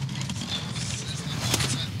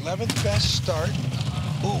 11th best start.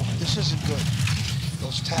 Oh, this isn't good.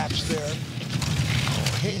 Those taps there.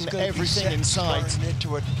 Oh, hitting everything in sight.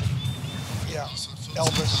 Into it. Yeah,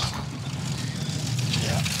 Elvis.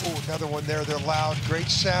 Yeah, oh, another one there. They're loud. Great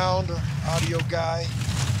sound, audio guy.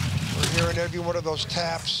 We're hearing every one of those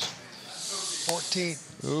taps. 14.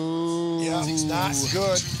 Ooh. Yeah, he's not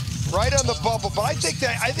good. Right on the bubble, but I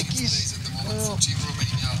think he's. Well,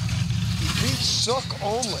 he beats Sook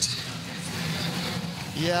only.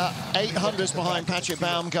 Yeah, 800s behind Patrick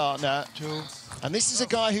Baumgartner. And this is a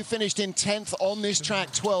guy who finished in 10th on this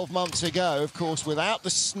track 12 months ago, of course, without the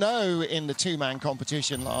snow in the 2-man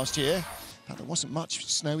competition last year. But there wasn't much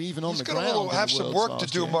snow even on the ground. He's going to have some work to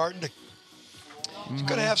do, Martin. He's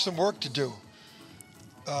going to have some work to do.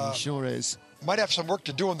 He sure is. Might have some work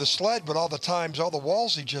to do on the sled, but all the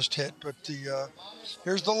walls he just hit. But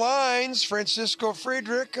here's the lines. Francisco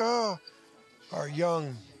Friedrich, our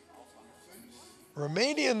young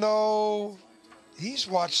Romanian, though. He's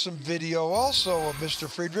watched some video also of Mr.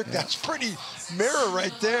 Friedrich. Yeah. That's pretty mirror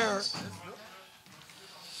right there.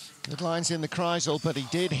 Good lines in the Kreisel, but he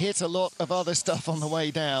did hit a lot of other stuff on the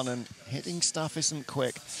way down, and hitting stuff isn't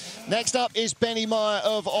quick. Next up is Benny Meyer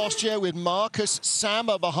of Austria with Markus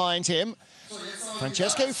Sammer behind him.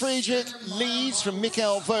 Francesco Friedrich leads from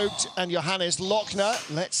Michael Vogt and Johannes Lochner.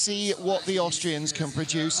 Let's see what the Austrians can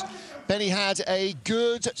produce. Benny had a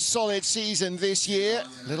good, solid season this year.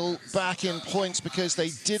 Little back in points because they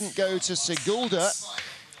didn't go to Sigulda,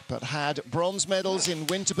 but had bronze medals in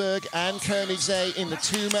Winterberg and Koenigsegg in the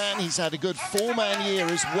 2-man. He's had a good 4-man year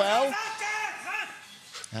as well.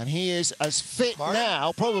 And he is as fit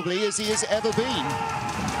now, probably, as he has ever been.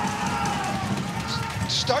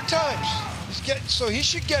 Start times. So he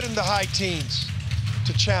should get in the high teens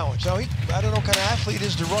to challenge. Now, I don't know what kind of athlete he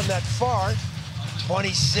is to run that far.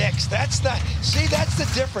 26, that's not, see, that's the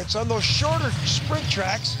difference. On those shorter sprint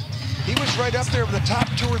tracks, he was right up there with the top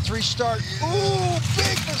 2 or 3 start. Ooh,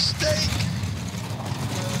 big mistake.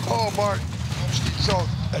 Oh, Martin. So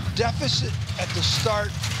a deficit at the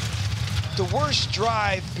start. The worst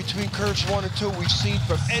drive between curves 1 and 2 we've seen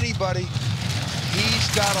from anybody.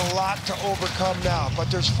 He's got a lot to overcome now,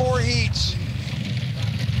 but there's 4 heats.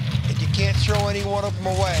 And you can't throw any one of them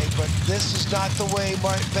away, but this is not the way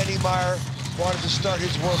Benny Meyer wanted to start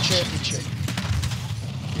his world championship.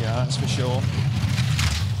 Yeah, that's for sure.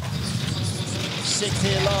 6th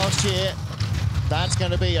here last year. That's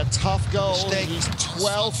going to be a tough goal. Mistake. He's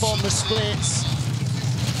 12th on the splits.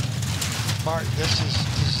 Martin, this is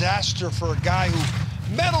disaster for a guy who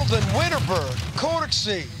medaled in Winterberg,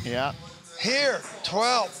 Koenigsegg. Yeah. Here,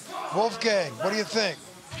 12th. Wolfgang, what do you think?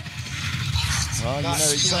 Well, you know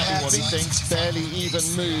exactly what he thinks. Barely even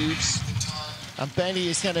moves. And Benny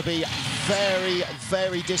is going to be very,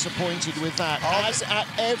 very disappointed with that. As at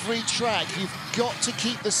every track, you've got to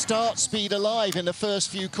keep the start speed alive in the first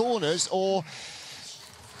few corners, or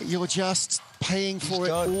you're just paying for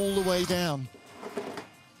it all the way down.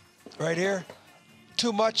 Right here.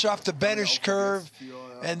 Too much off the Benish curve,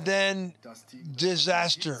 and then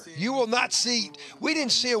disaster. You will not see, we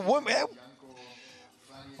didn't see a woman.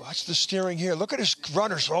 Watch the steering here. Look at his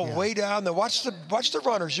runners. Oh, way down there. Watch the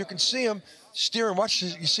runners. You can see them steering. Watch,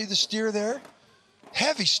 you see the steer there?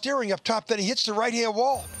 Heavy steering up top. Then he hits the right-hand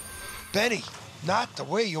wall. Benny, not the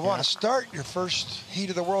way you want to start your first heat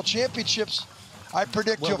of the World Championships. I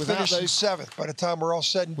predict you'll finish in 7th by the time we're all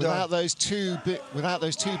said and done. Without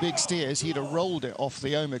those two big steers, he'd have rolled it off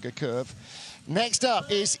the Omega curve. Next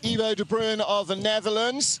up is Ivo de Bruin of the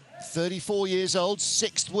Netherlands. 34 years old,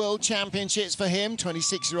 6th World Championships for him.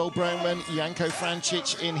 26-year-old Brownman Janko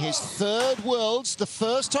Francic in his 3rd Worlds. The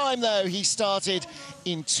first time, though, he started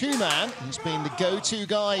in 2-man. He's been the go-to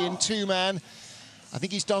guy in 2-man. I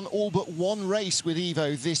think he's done all but one race with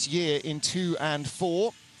Ivo this year in 2 and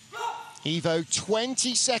 4. Ivo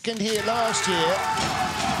 22nd here last year.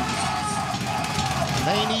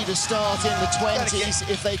 They need a start in the 20s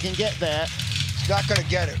if they can get there. He's not going to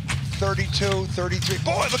get it. 32, 33.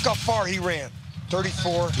 Boy, look how far he ran.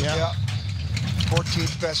 34, yeah.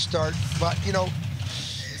 14th best start. But, you know,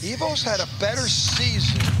 Ivo's had a better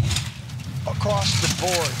season across the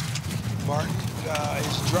board, Martin.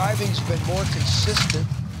 His driving's been more consistent.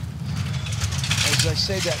 As I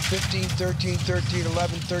say that, 15, 13, 13,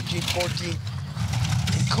 11, 13, 14. In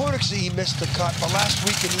Koenigsegg, he missed the cut, but last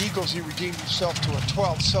week in the Eagles, he redeemed himself to a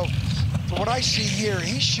 12th. So, from what I see here,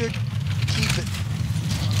 he should keep it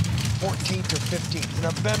 14th or 15th.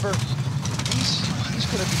 And remember, he's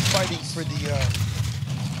going to be fighting for the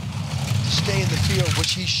to stay in the field,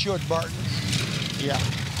 which he should, Martin. Yeah.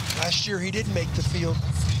 Last year, he didn't make the field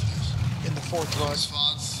in the 4th run.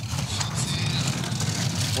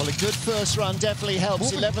 Well, a good first run definitely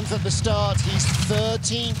helps. 11th at the start. He's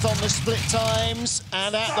 13th on the split times.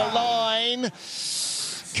 And at the line,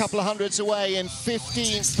 a couple of hundreds away in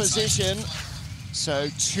 15th position. So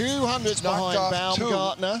 200s behind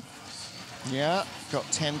Baumgartner. Yeah, got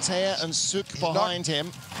Tentea and Suk behind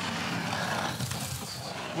him.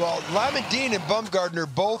 Well, Lamandine and Baumgartner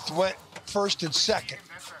both went 1st and 2nd.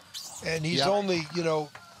 And he's only, you know,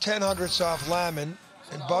 10 hundredths off Laman,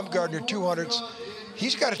 and Baumgartner 200ths.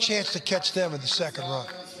 He's got a chance to catch them in the 2nd run.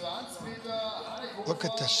 Look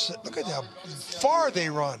at this. Look at how far they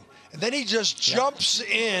run. And then he just jumps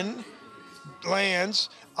in, lands.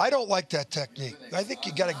 I don't like that technique. I think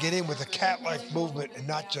you got to get in with a cat-like movement and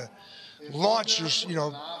not to launch your, you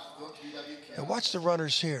know. And watch the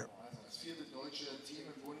runners here.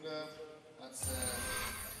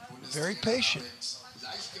 Very patient.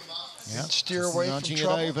 Yeah, steer away from trouble. Nudging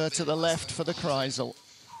it over to the left for the Kreisel.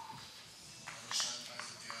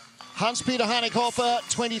 Hans-Peter Hannighofer,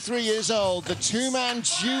 23 years old, the 2-man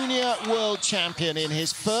junior world champion in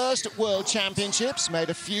his first World Championships, made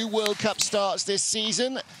a few World Cup starts this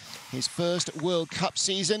season. His first World Cup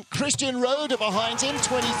season. Christian Roeder behind him,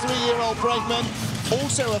 23-year-old brakeman,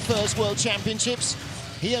 also a first World Championships.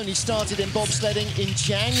 He only started in bobsledding in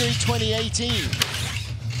January 2018.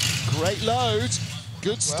 Great load,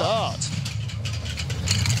 good start.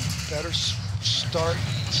 Better start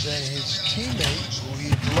than his teammate, who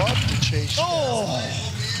he'd love to chase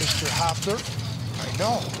Mr. Hafner. I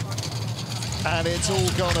know. And it's all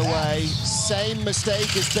gone away. Same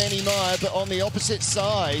mistake as Benny Meyer, but on the opposite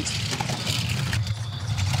side.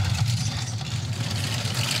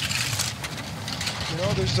 You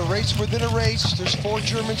know, there's the race within a race. There's 4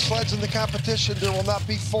 German sleds in the competition. There will not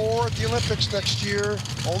be 4 at the Olympics next year.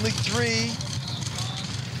 Only 3.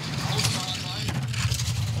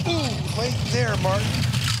 Ooh, late there, Martin.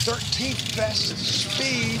 13th best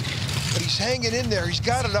speed, but he's hanging in there. He's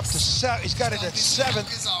got it up to 7. He's got it at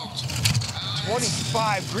 7th.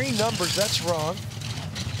 25 green numbers. That's wrong.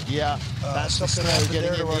 Yeah, that's the snow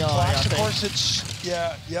getting in the eye. Of course, it's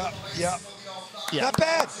yeah. Not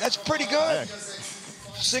bad. That's pretty good.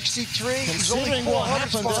 63. He's only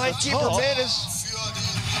 400 behind Keeper Manis.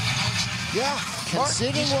 Yeah.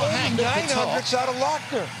 Considering what happened at the top. 900s out of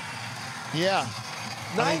Lochner. Yeah.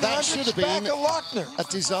 I mean, that should have been a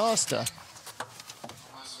disaster.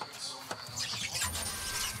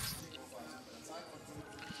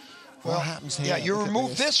 Well, what happens here? Yeah, you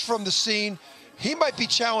remove this from the scene, he might be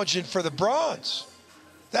challenging for the bronze.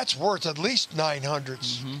 That's worth at least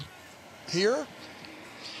 900s. Here,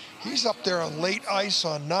 he's up there on late ice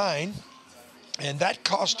on 9, and that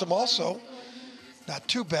cost him also Not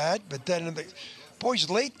too bad, but then boy's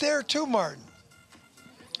late there too, Martin.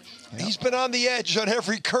 Yep. He's been on the edge on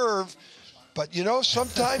every curve, but you know,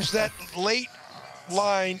 sometimes that late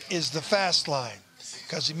line is the fast line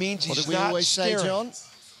because it means he's not steering. What did we always say, John?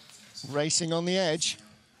 Racing on the edge.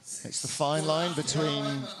 It's the fine line between,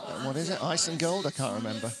 what is it, ice and gold? I can't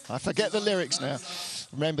remember. I forget the lyrics now.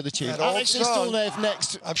 Remember the tune. Alexis Stulnev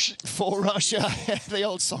next for Russia. The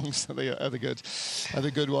old songs are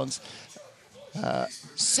the good ones.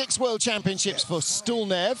 6 World Championships for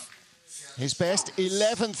Stulnev. His best,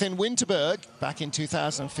 11th in Winterberg back in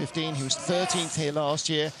 2015. He was 13th here last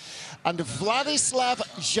year. And Vladislav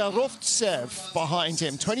Zharovtsev behind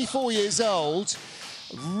him, 24 years old.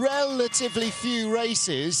 Relatively few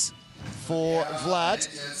races for Vlad.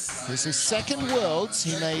 This is second Worlds.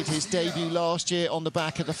 He made his debut last year on the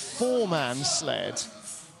back of the 4-man sled.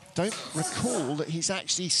 Don't recall that he's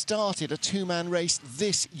actually started a 2-man race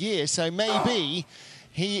this year, so maybe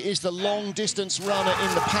he is the long-distance runner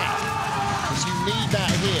in the pack, because you need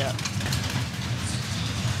that here.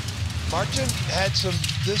 Martin had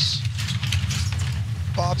this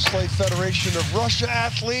Bobsleigh Federation of Russia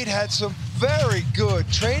athlete had some very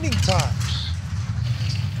good training times.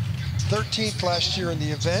 13th last year in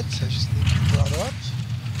the event, I just think he brought up.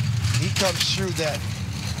 He comes through that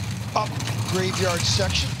up graveyard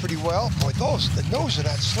section pretty well. Boy, the nose of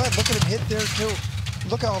that sled, look at him hit there too.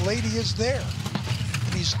 Look how late he is there.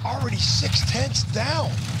 And he's already 6/10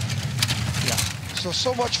 down. Yeah.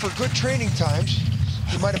 So much for good training times.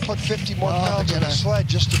 He might have put 50 more pounds on the sled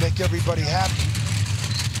just to make everybody happy.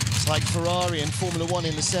 It's like Ferrari in Formula 1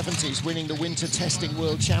 in the 70s, winning the Winter Testing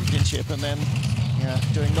World Championship and then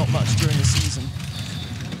doing not much during the season.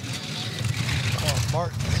 Oh,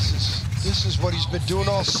 Martin, this is what he's been doing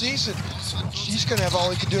all season. He's going to have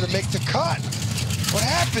all he can do to make the cut. What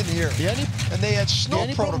happened here? And they had snow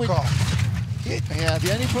protocol.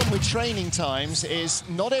 The only problem with training times is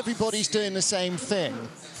not everybody's doing the same thing.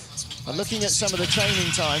 I'm looking at some of the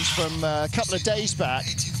training times from a couple of days back.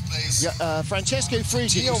 Francesco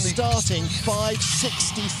Friedrich was starting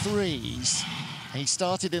 5:63s. He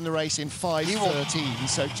started in the race in 5:13.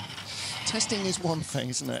 So testing is one thing,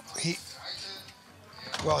 isn't it? He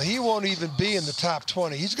won't even be in the top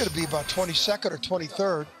 20. He's going to be about 22nd or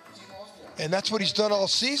 23rd. And that's what he's done all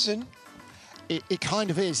season. It kind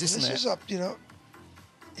of is, isn't it? This is up, you know.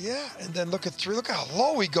 Yeah, and then look at 3. Look how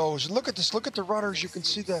low he goes. And look at this. Look at the runners. You can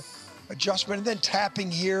see the adjustment. And then tapping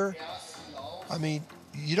here. I mean,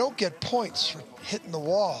 you don't get points for hitting the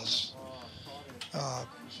walls.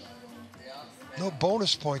 No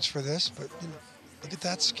bonus points for this, but you know, look at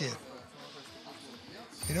that skid.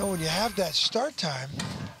 You know, when you have that start time,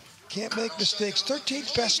 can't make mistakes.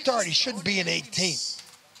 13th best start. He shouldn't be in 18th.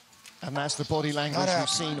 And that's the body language we've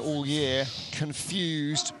seen all year.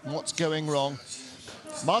 Confused. What's going wrong?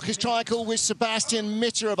 Markus Treichel with Sebastian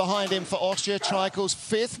Mitterer behind him for Austria. Treichel's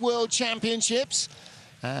 5th World Championships.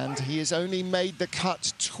 And he has only made the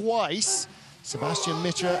cut twice. Sebastian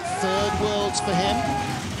Mitterer, 3rd Worlds for him.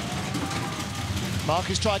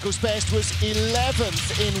 Markus Treichel's best was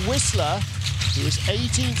 11th in Whistler. He was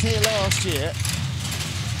 18th here last year.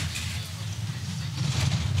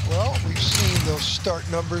 Well, we've seen those start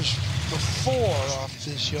numbers before off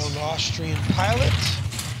this young Austrian pilot.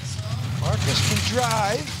 Markus can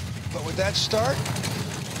drive, but with that start,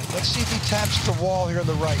 let's see if he taps the wall here on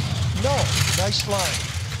the right. No, nice line.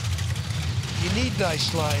 You need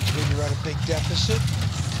nice lines when you're at a big deficit.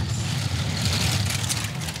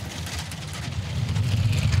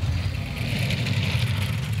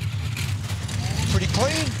 Pretty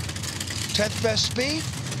clean. 10th best speed,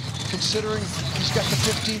 considering he's got the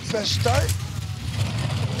 15th best start.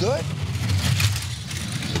 Good.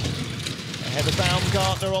 Ahead of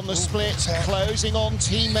Baumgartner on the splits, closing on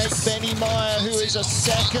teammate Benny Meyer, who is a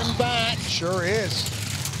second back. Sure is.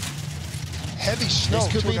 Heavy snow.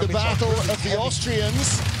 This could be the battle of the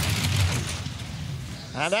Austrians.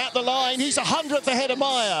 And at the line, he's 100th ahead of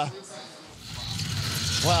Meyer.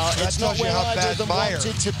 Well, it's not where either of them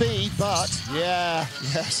wanted to be, but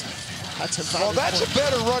yes. Well, that's a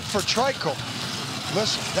better run for Treichel.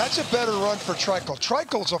 Listen, that's a better run for Treichel.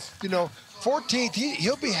 Treichel's 14th.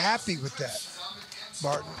 He'll be happy with that,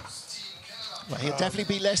 Martin. Well, he'll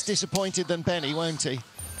definitely be less disappointed than Benny, won't he?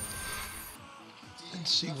 And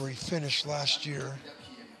see where he finished last year.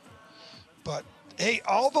 But hey,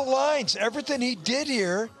 all the lines, everything he did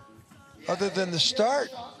here, other than the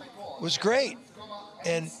start, was great.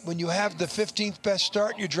 And when you have the 15th best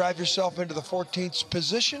start, you drive yourself into the 14th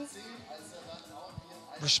position.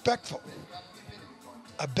 Respectful.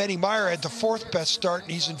 Benny Meyer had the 4th best start,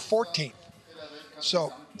 and he's in 14th.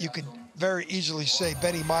 So you can very easily say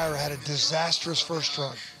Benny Meyer had a disastrous first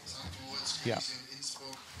run. Yeah,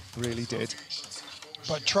 really did.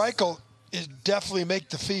 But Treichel is definitely make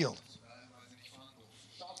the field.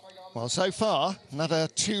 Well, so far, another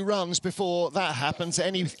 2 runs before that happens.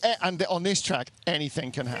 And on this track,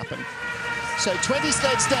 anything can happen. So 20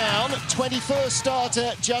 sleds down, 21st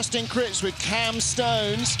starter Justin Cripps with Cam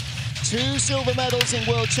Stones. 2 silver medals in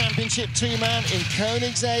World Championship 2-man in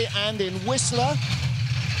Koenigsegg and in Whistler.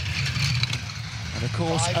 And of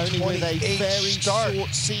course, only with a very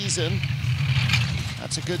short season.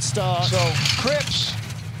 That's a good start. So Cripps,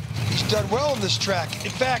 he's done well on this track.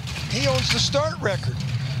 In fact, he owns the start record.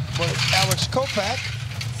 Well, Alex Kopak,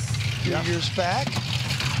 a few years back.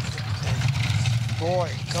 And boy,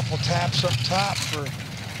 a couple taps up top for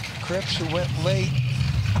Cripps, who went late.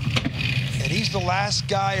 And he's the last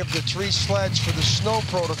guy of the 3 sleds for the snow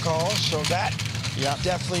protocol, so that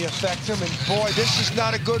definitely affects him. And boy, this is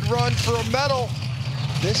not a good run for a medal.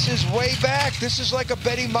 This is way back. This is like a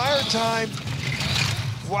Benny Meyer time.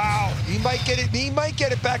 Wow, he might get it. He might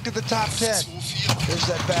get it back to the top 10. There's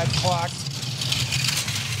that bad clock.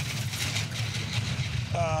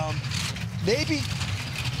 Maybe.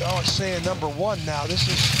 Oh, it's saying number 1 now. This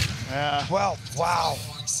is 12. Wow,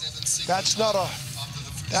 that's not a.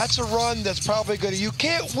 That's a run that's probably going to. You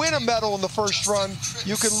can't win a medal in the first run.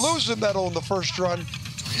 You can lose a medal in the first run.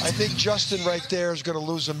 I think Justin right there is going to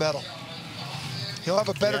lose a medal. He'll have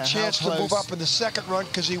a better chance to move up in the second run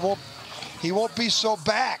because he won't be so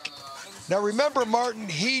back. Now remember, Martin,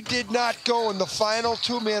 he did not go in the final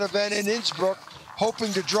 2-man event in Innsbruck,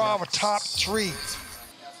 hoping to draw a top 3.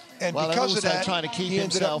 And because of that, trying to keep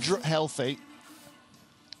himself healthy.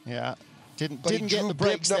 Yeah, didn't get the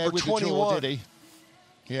breaks there with the draw, did he?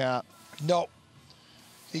 Yeah. No.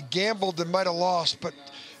 He gambled and might have lost, but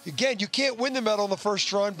again, you can't win the medal in the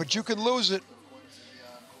first run, but you can lose it.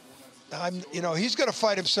 He's going to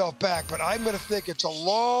fight himself back, but I'm going to think it's a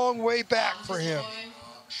long way back for him.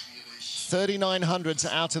 3900s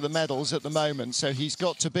out of the medals at the moment, so he's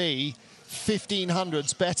got to be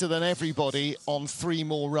 1500s better than everybody on 3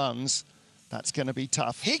 more runs. That's going to be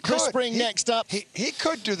tough. Chris Spring next up. He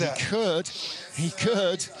could do that. He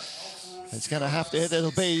could. It's going to have to.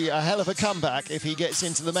 It'll be a hell of a comeback if he gets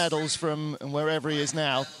into the medals from wherever he is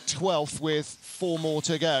now. 12th with 4 more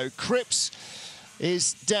to go. Cripps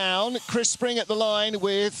is down. Chris Spring at the line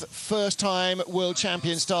with first-time world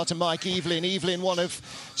champion starter Mike Evelyn. Evelyn, one of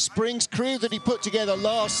Spring's crew that he put together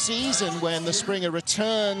last season when the Springer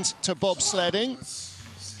returned to bobsledding.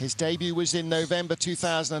 His debut was in November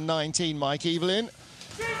 2019, Mike Evelyn.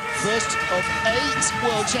 First of 8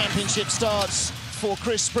 world championship starts for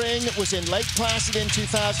Chris Spring. Was in Lake Placid in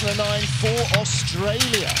 2009 for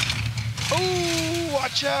Australia. Ooh,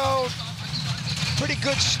 watch out. Pretty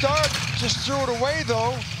good start, just threw it away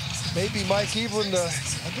though. Maybe Mike Evelyn, I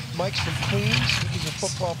think Mike's from Queens, he's a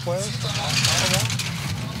football player.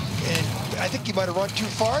 And I think he might have run too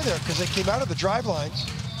far there because they came out of the drive lines.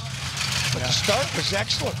 But the start was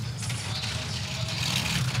excellent.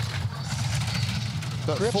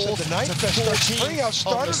 But Cripps at the 9th best start. Spring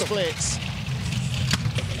outstarted splits.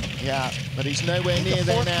 Yeah, but he's nowhere near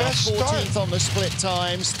there now. 14th on the split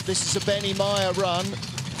times. This is a Benny Meyer run.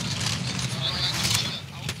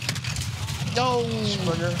 No.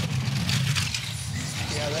 Springer.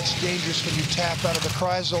 Yeah, that's dangerous when you tap out of the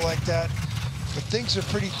Kreisel like that. But things are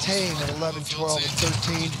pretty tame at 11, 12, and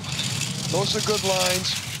 13. Those are good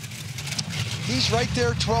lines. He's right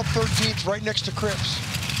there, 12th, 13th, right next to Cripps.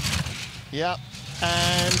 Yep,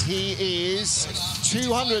 and he is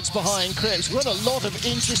 200s behind Cripps. We've got a lot of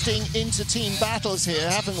interesting inter-team battles here,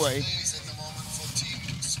 haven't we?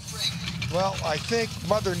 Well, I think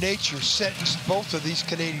Mother Nature sentenced both of these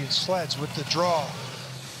Canadian sleds with the draw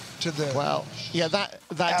to the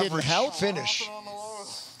that didn't help finish.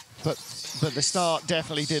 But the start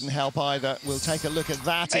definitely didn't help either. We'll take a look at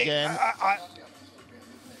that again.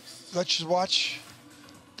 Let's just watch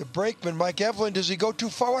the brakeman, Mike Evelyn. Does he go too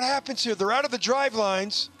far? What happens here? They're out of the drive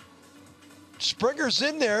lines. Springer's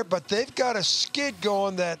in there, but they've got a skid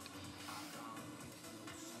going that,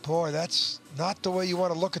 boy, that's not the way you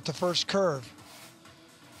want to look at the first curve.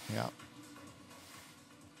 Yeah.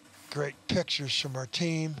 Great pictures from our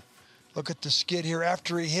team. Look at the skid here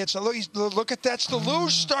after he hits. Look at that's the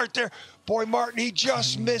luge start there. Boy, Martin, he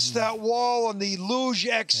just missed that wall on the luge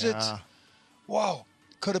exit. Yeah. Wow,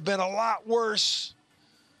 could have been a lot worse.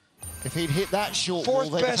 If he'd hit that short wall,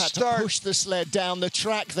 they'd have had to push the sled down the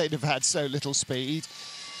track. They'd have had so little speed.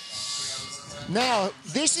 Now,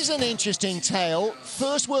 this is an interesting tale.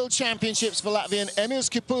 First World Championships for Latvian Emils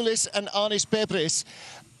Kipulis and Arnis Bebris.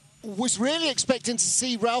 Was really expecting to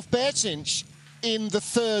see Ralf Bērciņš in the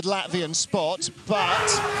third Latvian spot, but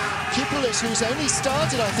Kupulis, who's only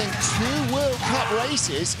started, I think, 2 World Cup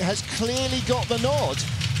races, has clearly got the nod.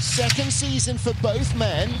 Second season for both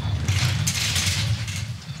men.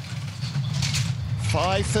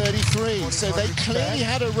 5:33, so they clearly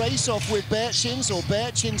had a race-off with Berchins, or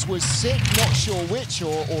Berchins was sick, not sure which,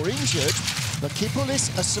 or injured. But Kupulis,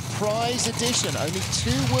 a surprise addition, only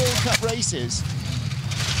 2 World Cup races.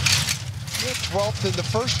 Yeah, 12th in the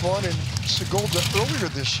first one, and Sigulda earlier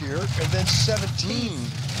this year, and then 17th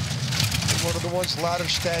in one of the ones latter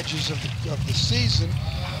stages of the season.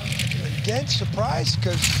 Again, surprised,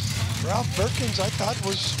 because Ralph Berkins, I thought,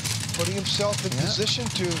 was putting himself in position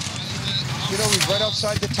to, you know, he's right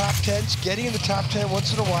outside the top 10s, getting in the top 10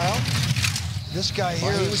 once in a while. This guy here...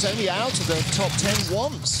 Well, he was only out of the top 10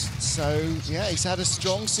 once, so, yeah, he's had a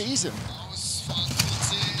strong season.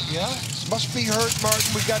 Yeah, must be hurt,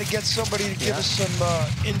 Martin. We got to get somebody to give us some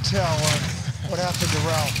intel on what happened to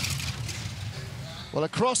Ralph. Well,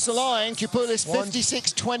 across the line, Kupulis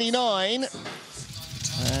 56.29,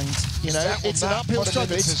 and you know it's an uphill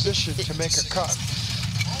struggle. It's position to make a cut.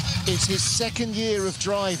 It's his second year of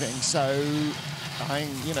driving, so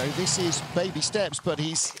you know, this is baby steps, but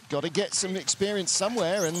he's got to get some experience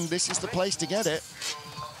somewhere, and this is the place to get it.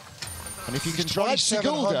 And if you can drive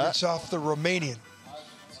Sigulda, it's off the Romanian.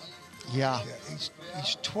 Yeah, he's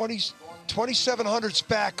 2,700s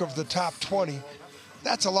back of the top 20.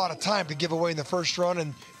 That's a lot of time to give away in the first run,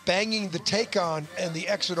 and banging the take-on and the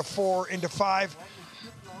exit of 4 into 5,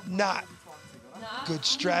 not good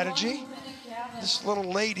strategy. Just a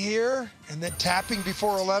little late here, and then tapping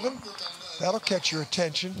before 11. That'll catch your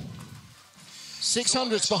attention.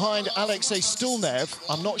 600s behind Alexei Stulnev.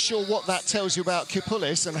 I'm not sure what that tells you about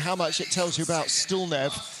Kupulis and how much it tells you about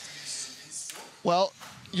Stulnev. Well,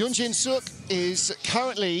 Yunjin Suk is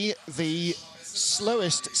currently the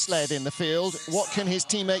slowest sled in the field. What can his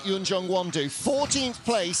teammate Yun Jong-won do? 14th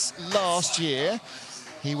place last year.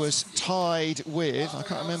 He was tied with, I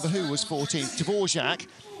can't remember who was 14th, Dvorak.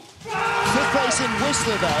 5th place in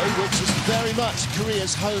Whistler, though, which is very much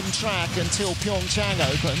Korea's home track until Pyeongchang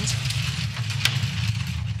opened.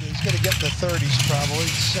 He's going to get in the 30s, probably.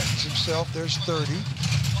 He sets himself, there's 30.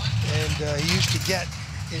 And he used to get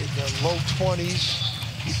in the low 20s.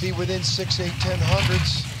 He'd be within 6, 8, 10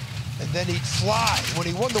 hundreds, and then he'd fly. When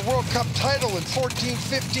he won the World Cup title in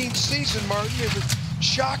 14-15 season, Martin, it was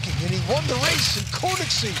shocking. And he won the race in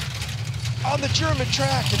Königssee on the German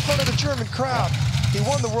track in front of the German crowd. He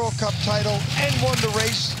won the World Cup title and won the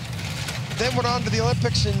race, then went on to the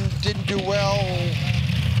Olympics and didn't do well,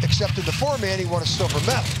 except in the 4-man, he won a silver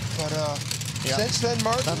medal. But since then,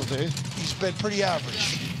 Martin, he's been pretty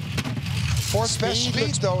average. 4th best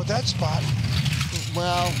speed, though, at that spot.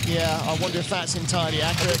 Well, yeah, I wonder if that's entirely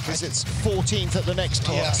accurate, because it's 14th at the next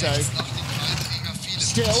clock, so...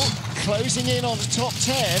 Still, closing in on the top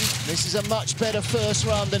 10, this is a much better first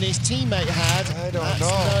run than his teammate had. I don't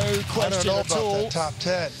know. No question at all. That top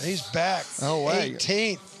 10. He's back. Oh, wait.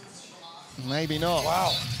 18th. Maybe not.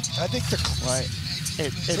 Wow. I think the... Right.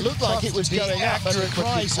 It looked like it was going up at the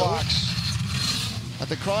Kreisel. At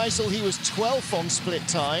the Kreisel, he was 12th on split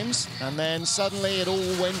times, and then suddenly it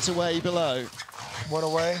all went away below. Went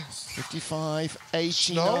away.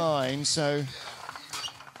 55.89, so...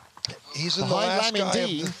 He's in the last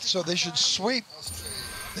guy, so they should sweep.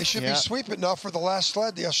 They should be sweeping now for the last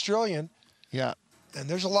sled, the Australian. Yeah. And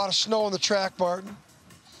there's a lot of snow on the track, Martin.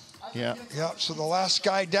 Yeah. Yeah, so the last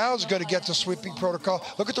guy down is going to get the sweeping protocol.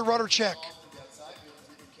 Look at the rudder check.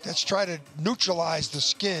 Let's try to neutralize the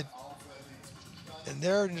skid. And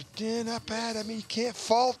they're not bad. I mean, you can't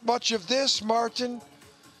fault much of this, Martin.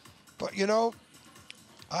 But, you know,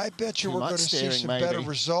 I bet you we're going to see some better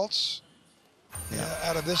results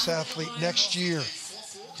out of this athlete next year.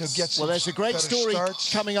 He'll get some there's a great story starts.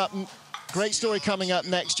 coming up. Great story coming up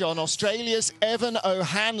next, John. Australia's Evan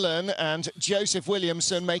O'Hanlon and Joseph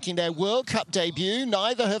Williamson making their World Cup debut.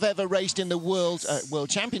 Neither have ever raced in the World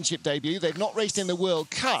Championship debut. They've not raced in the World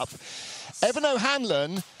Cup. Evan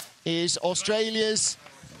O'Hanlon is Australia's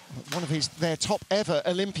one of their top ever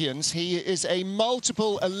Olympians. He is a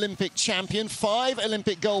multiple Olympic champion, 5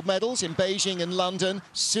 Olympic gold medals in Beijing and London,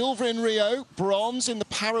 silver in Rio, bronze in the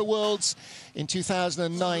Para Worlds in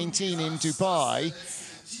 2019 in Dubai.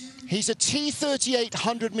 He's a T38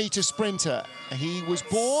 100-meter sprinter. He was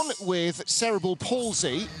born with cerebral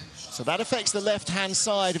palsy, so that affects the left-hand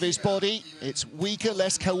side of his body. It's weaker,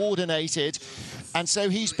 less coordinated, and so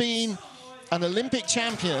he's been an Olympic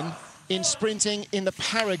champion in sprinting in the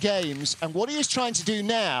Para Games. And what he is trying to do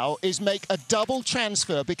now is make a double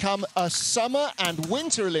transfer, become a summer and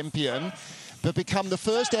winter Olympian, but become the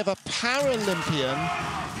first ever Paralympian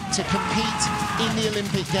to compete in the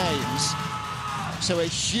Olympic Games. So a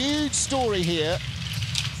huge story here.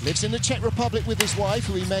 Lives in the Czech Republic with his wife,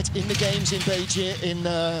 who he met in the games in Beijing.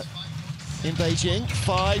 In Beijing,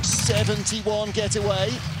 5:71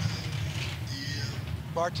 getaway.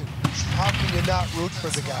 Martin, how can you not root for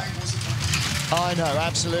the guy? I know,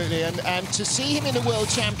 absolutely, and to see him in the World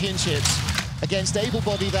Championships against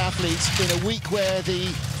able-bodied athletes in a week where the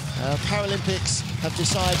Paralympics have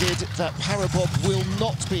decided that parabob will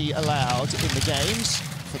not be allowed in the Games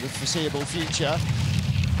for the foreseeable future.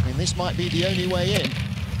 I mean, this might be the only way in.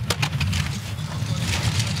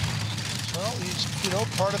 Well, he's, you know,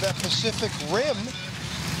 part of that Pacific Rim,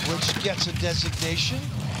 which gets a designation.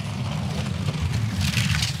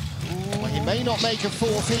 Well, he may not make a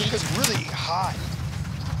fourth heat. It's really high.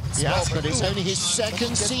 Yes, but it's only his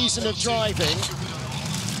second season of driving.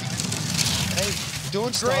 Hey,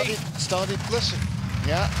 doing great. Started. Listen.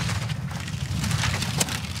 Yeah.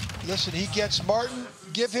 Listen, he gets Martin.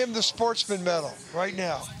 Give him the sportsman medal right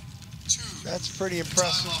now. That's pretty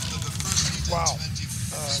impressive. Wow.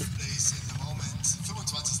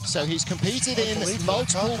 So he's competed in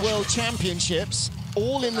multiple world championships,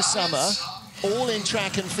 all in the summer, all in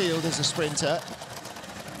track and field as a sprinter.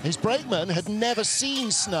 His brakeman had never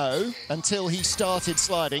seen snow until he started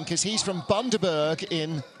sliding, because he's from Bundaberg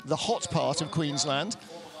in the hot part of Queensland.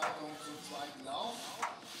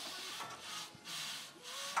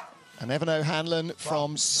 And Evan O'Hanlon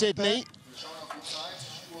from Sydney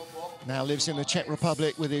now lives in the Czech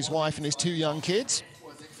Republic with his wife and his 2 young kids.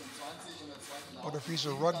 What if he's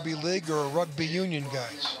a rugby league or a rugby union guy?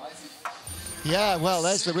 Yeah, well,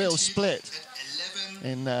 there's the real split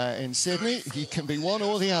in Sydney. He can be one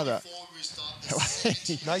or the other.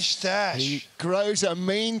 Nice stash. He grows a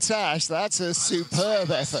mean tash. That's a superb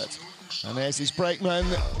effort. And there's his brakeman,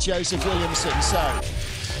 Joseph Williamson. So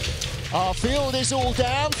our field is all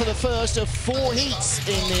down for the first of 4 heats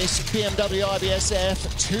in this BMW IBSF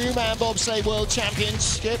 2-man bobsleigh World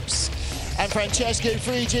Championships. And Francesco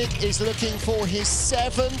Friedrich is looking for his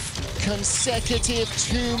 7th consecutive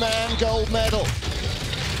 2-man gold medal.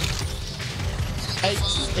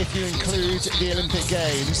 8th if you include the Olympic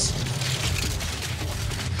Games.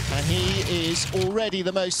 And he is already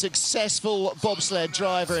the most successful bobsled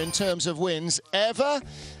driver in terms of wins ever.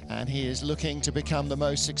 And he is looking to become the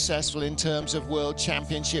most successful in terms of World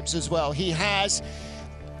Championships as well. He has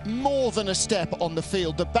more than a step on the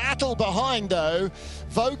field. The battle behind, though,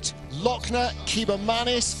 Vogt, Lochner,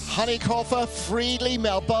 Kibermanis, Honeyhofer, Friedli,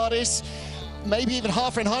 Melbardis, maybe even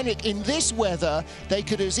Hafer and Heinrich. In this weather, they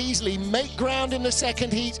could as easily make ground in the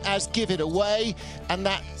second heat as give it away, and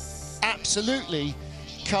that absolutely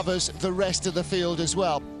covers the rest of the field as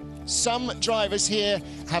well. Some drivers here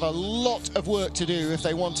have a lot of work to do if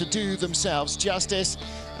they want to do themselves justice,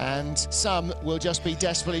 and some will just be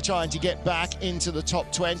desperately trying to get back into the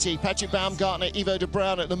top 20. Patrick Baumgartner, Ivo de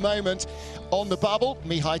Bruin at the moment on the bubble.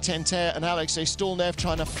 Mihai Tenter and Alexei Stolnev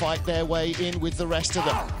trying to fight their way in with the rest of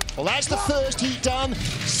them. Well, that's the first heat done.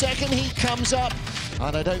 Second heat comes up,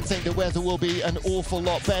 and I don't think the weather will be an awful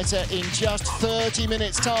lot better. In just 30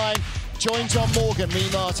 minutes' time, join John Morgan, me,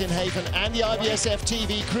 Martin Haven, and the IBSF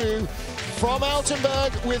TV crew from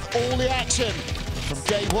Altenberg with all the action from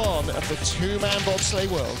day 1 of the 2-man bobsleigh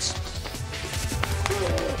Worlds.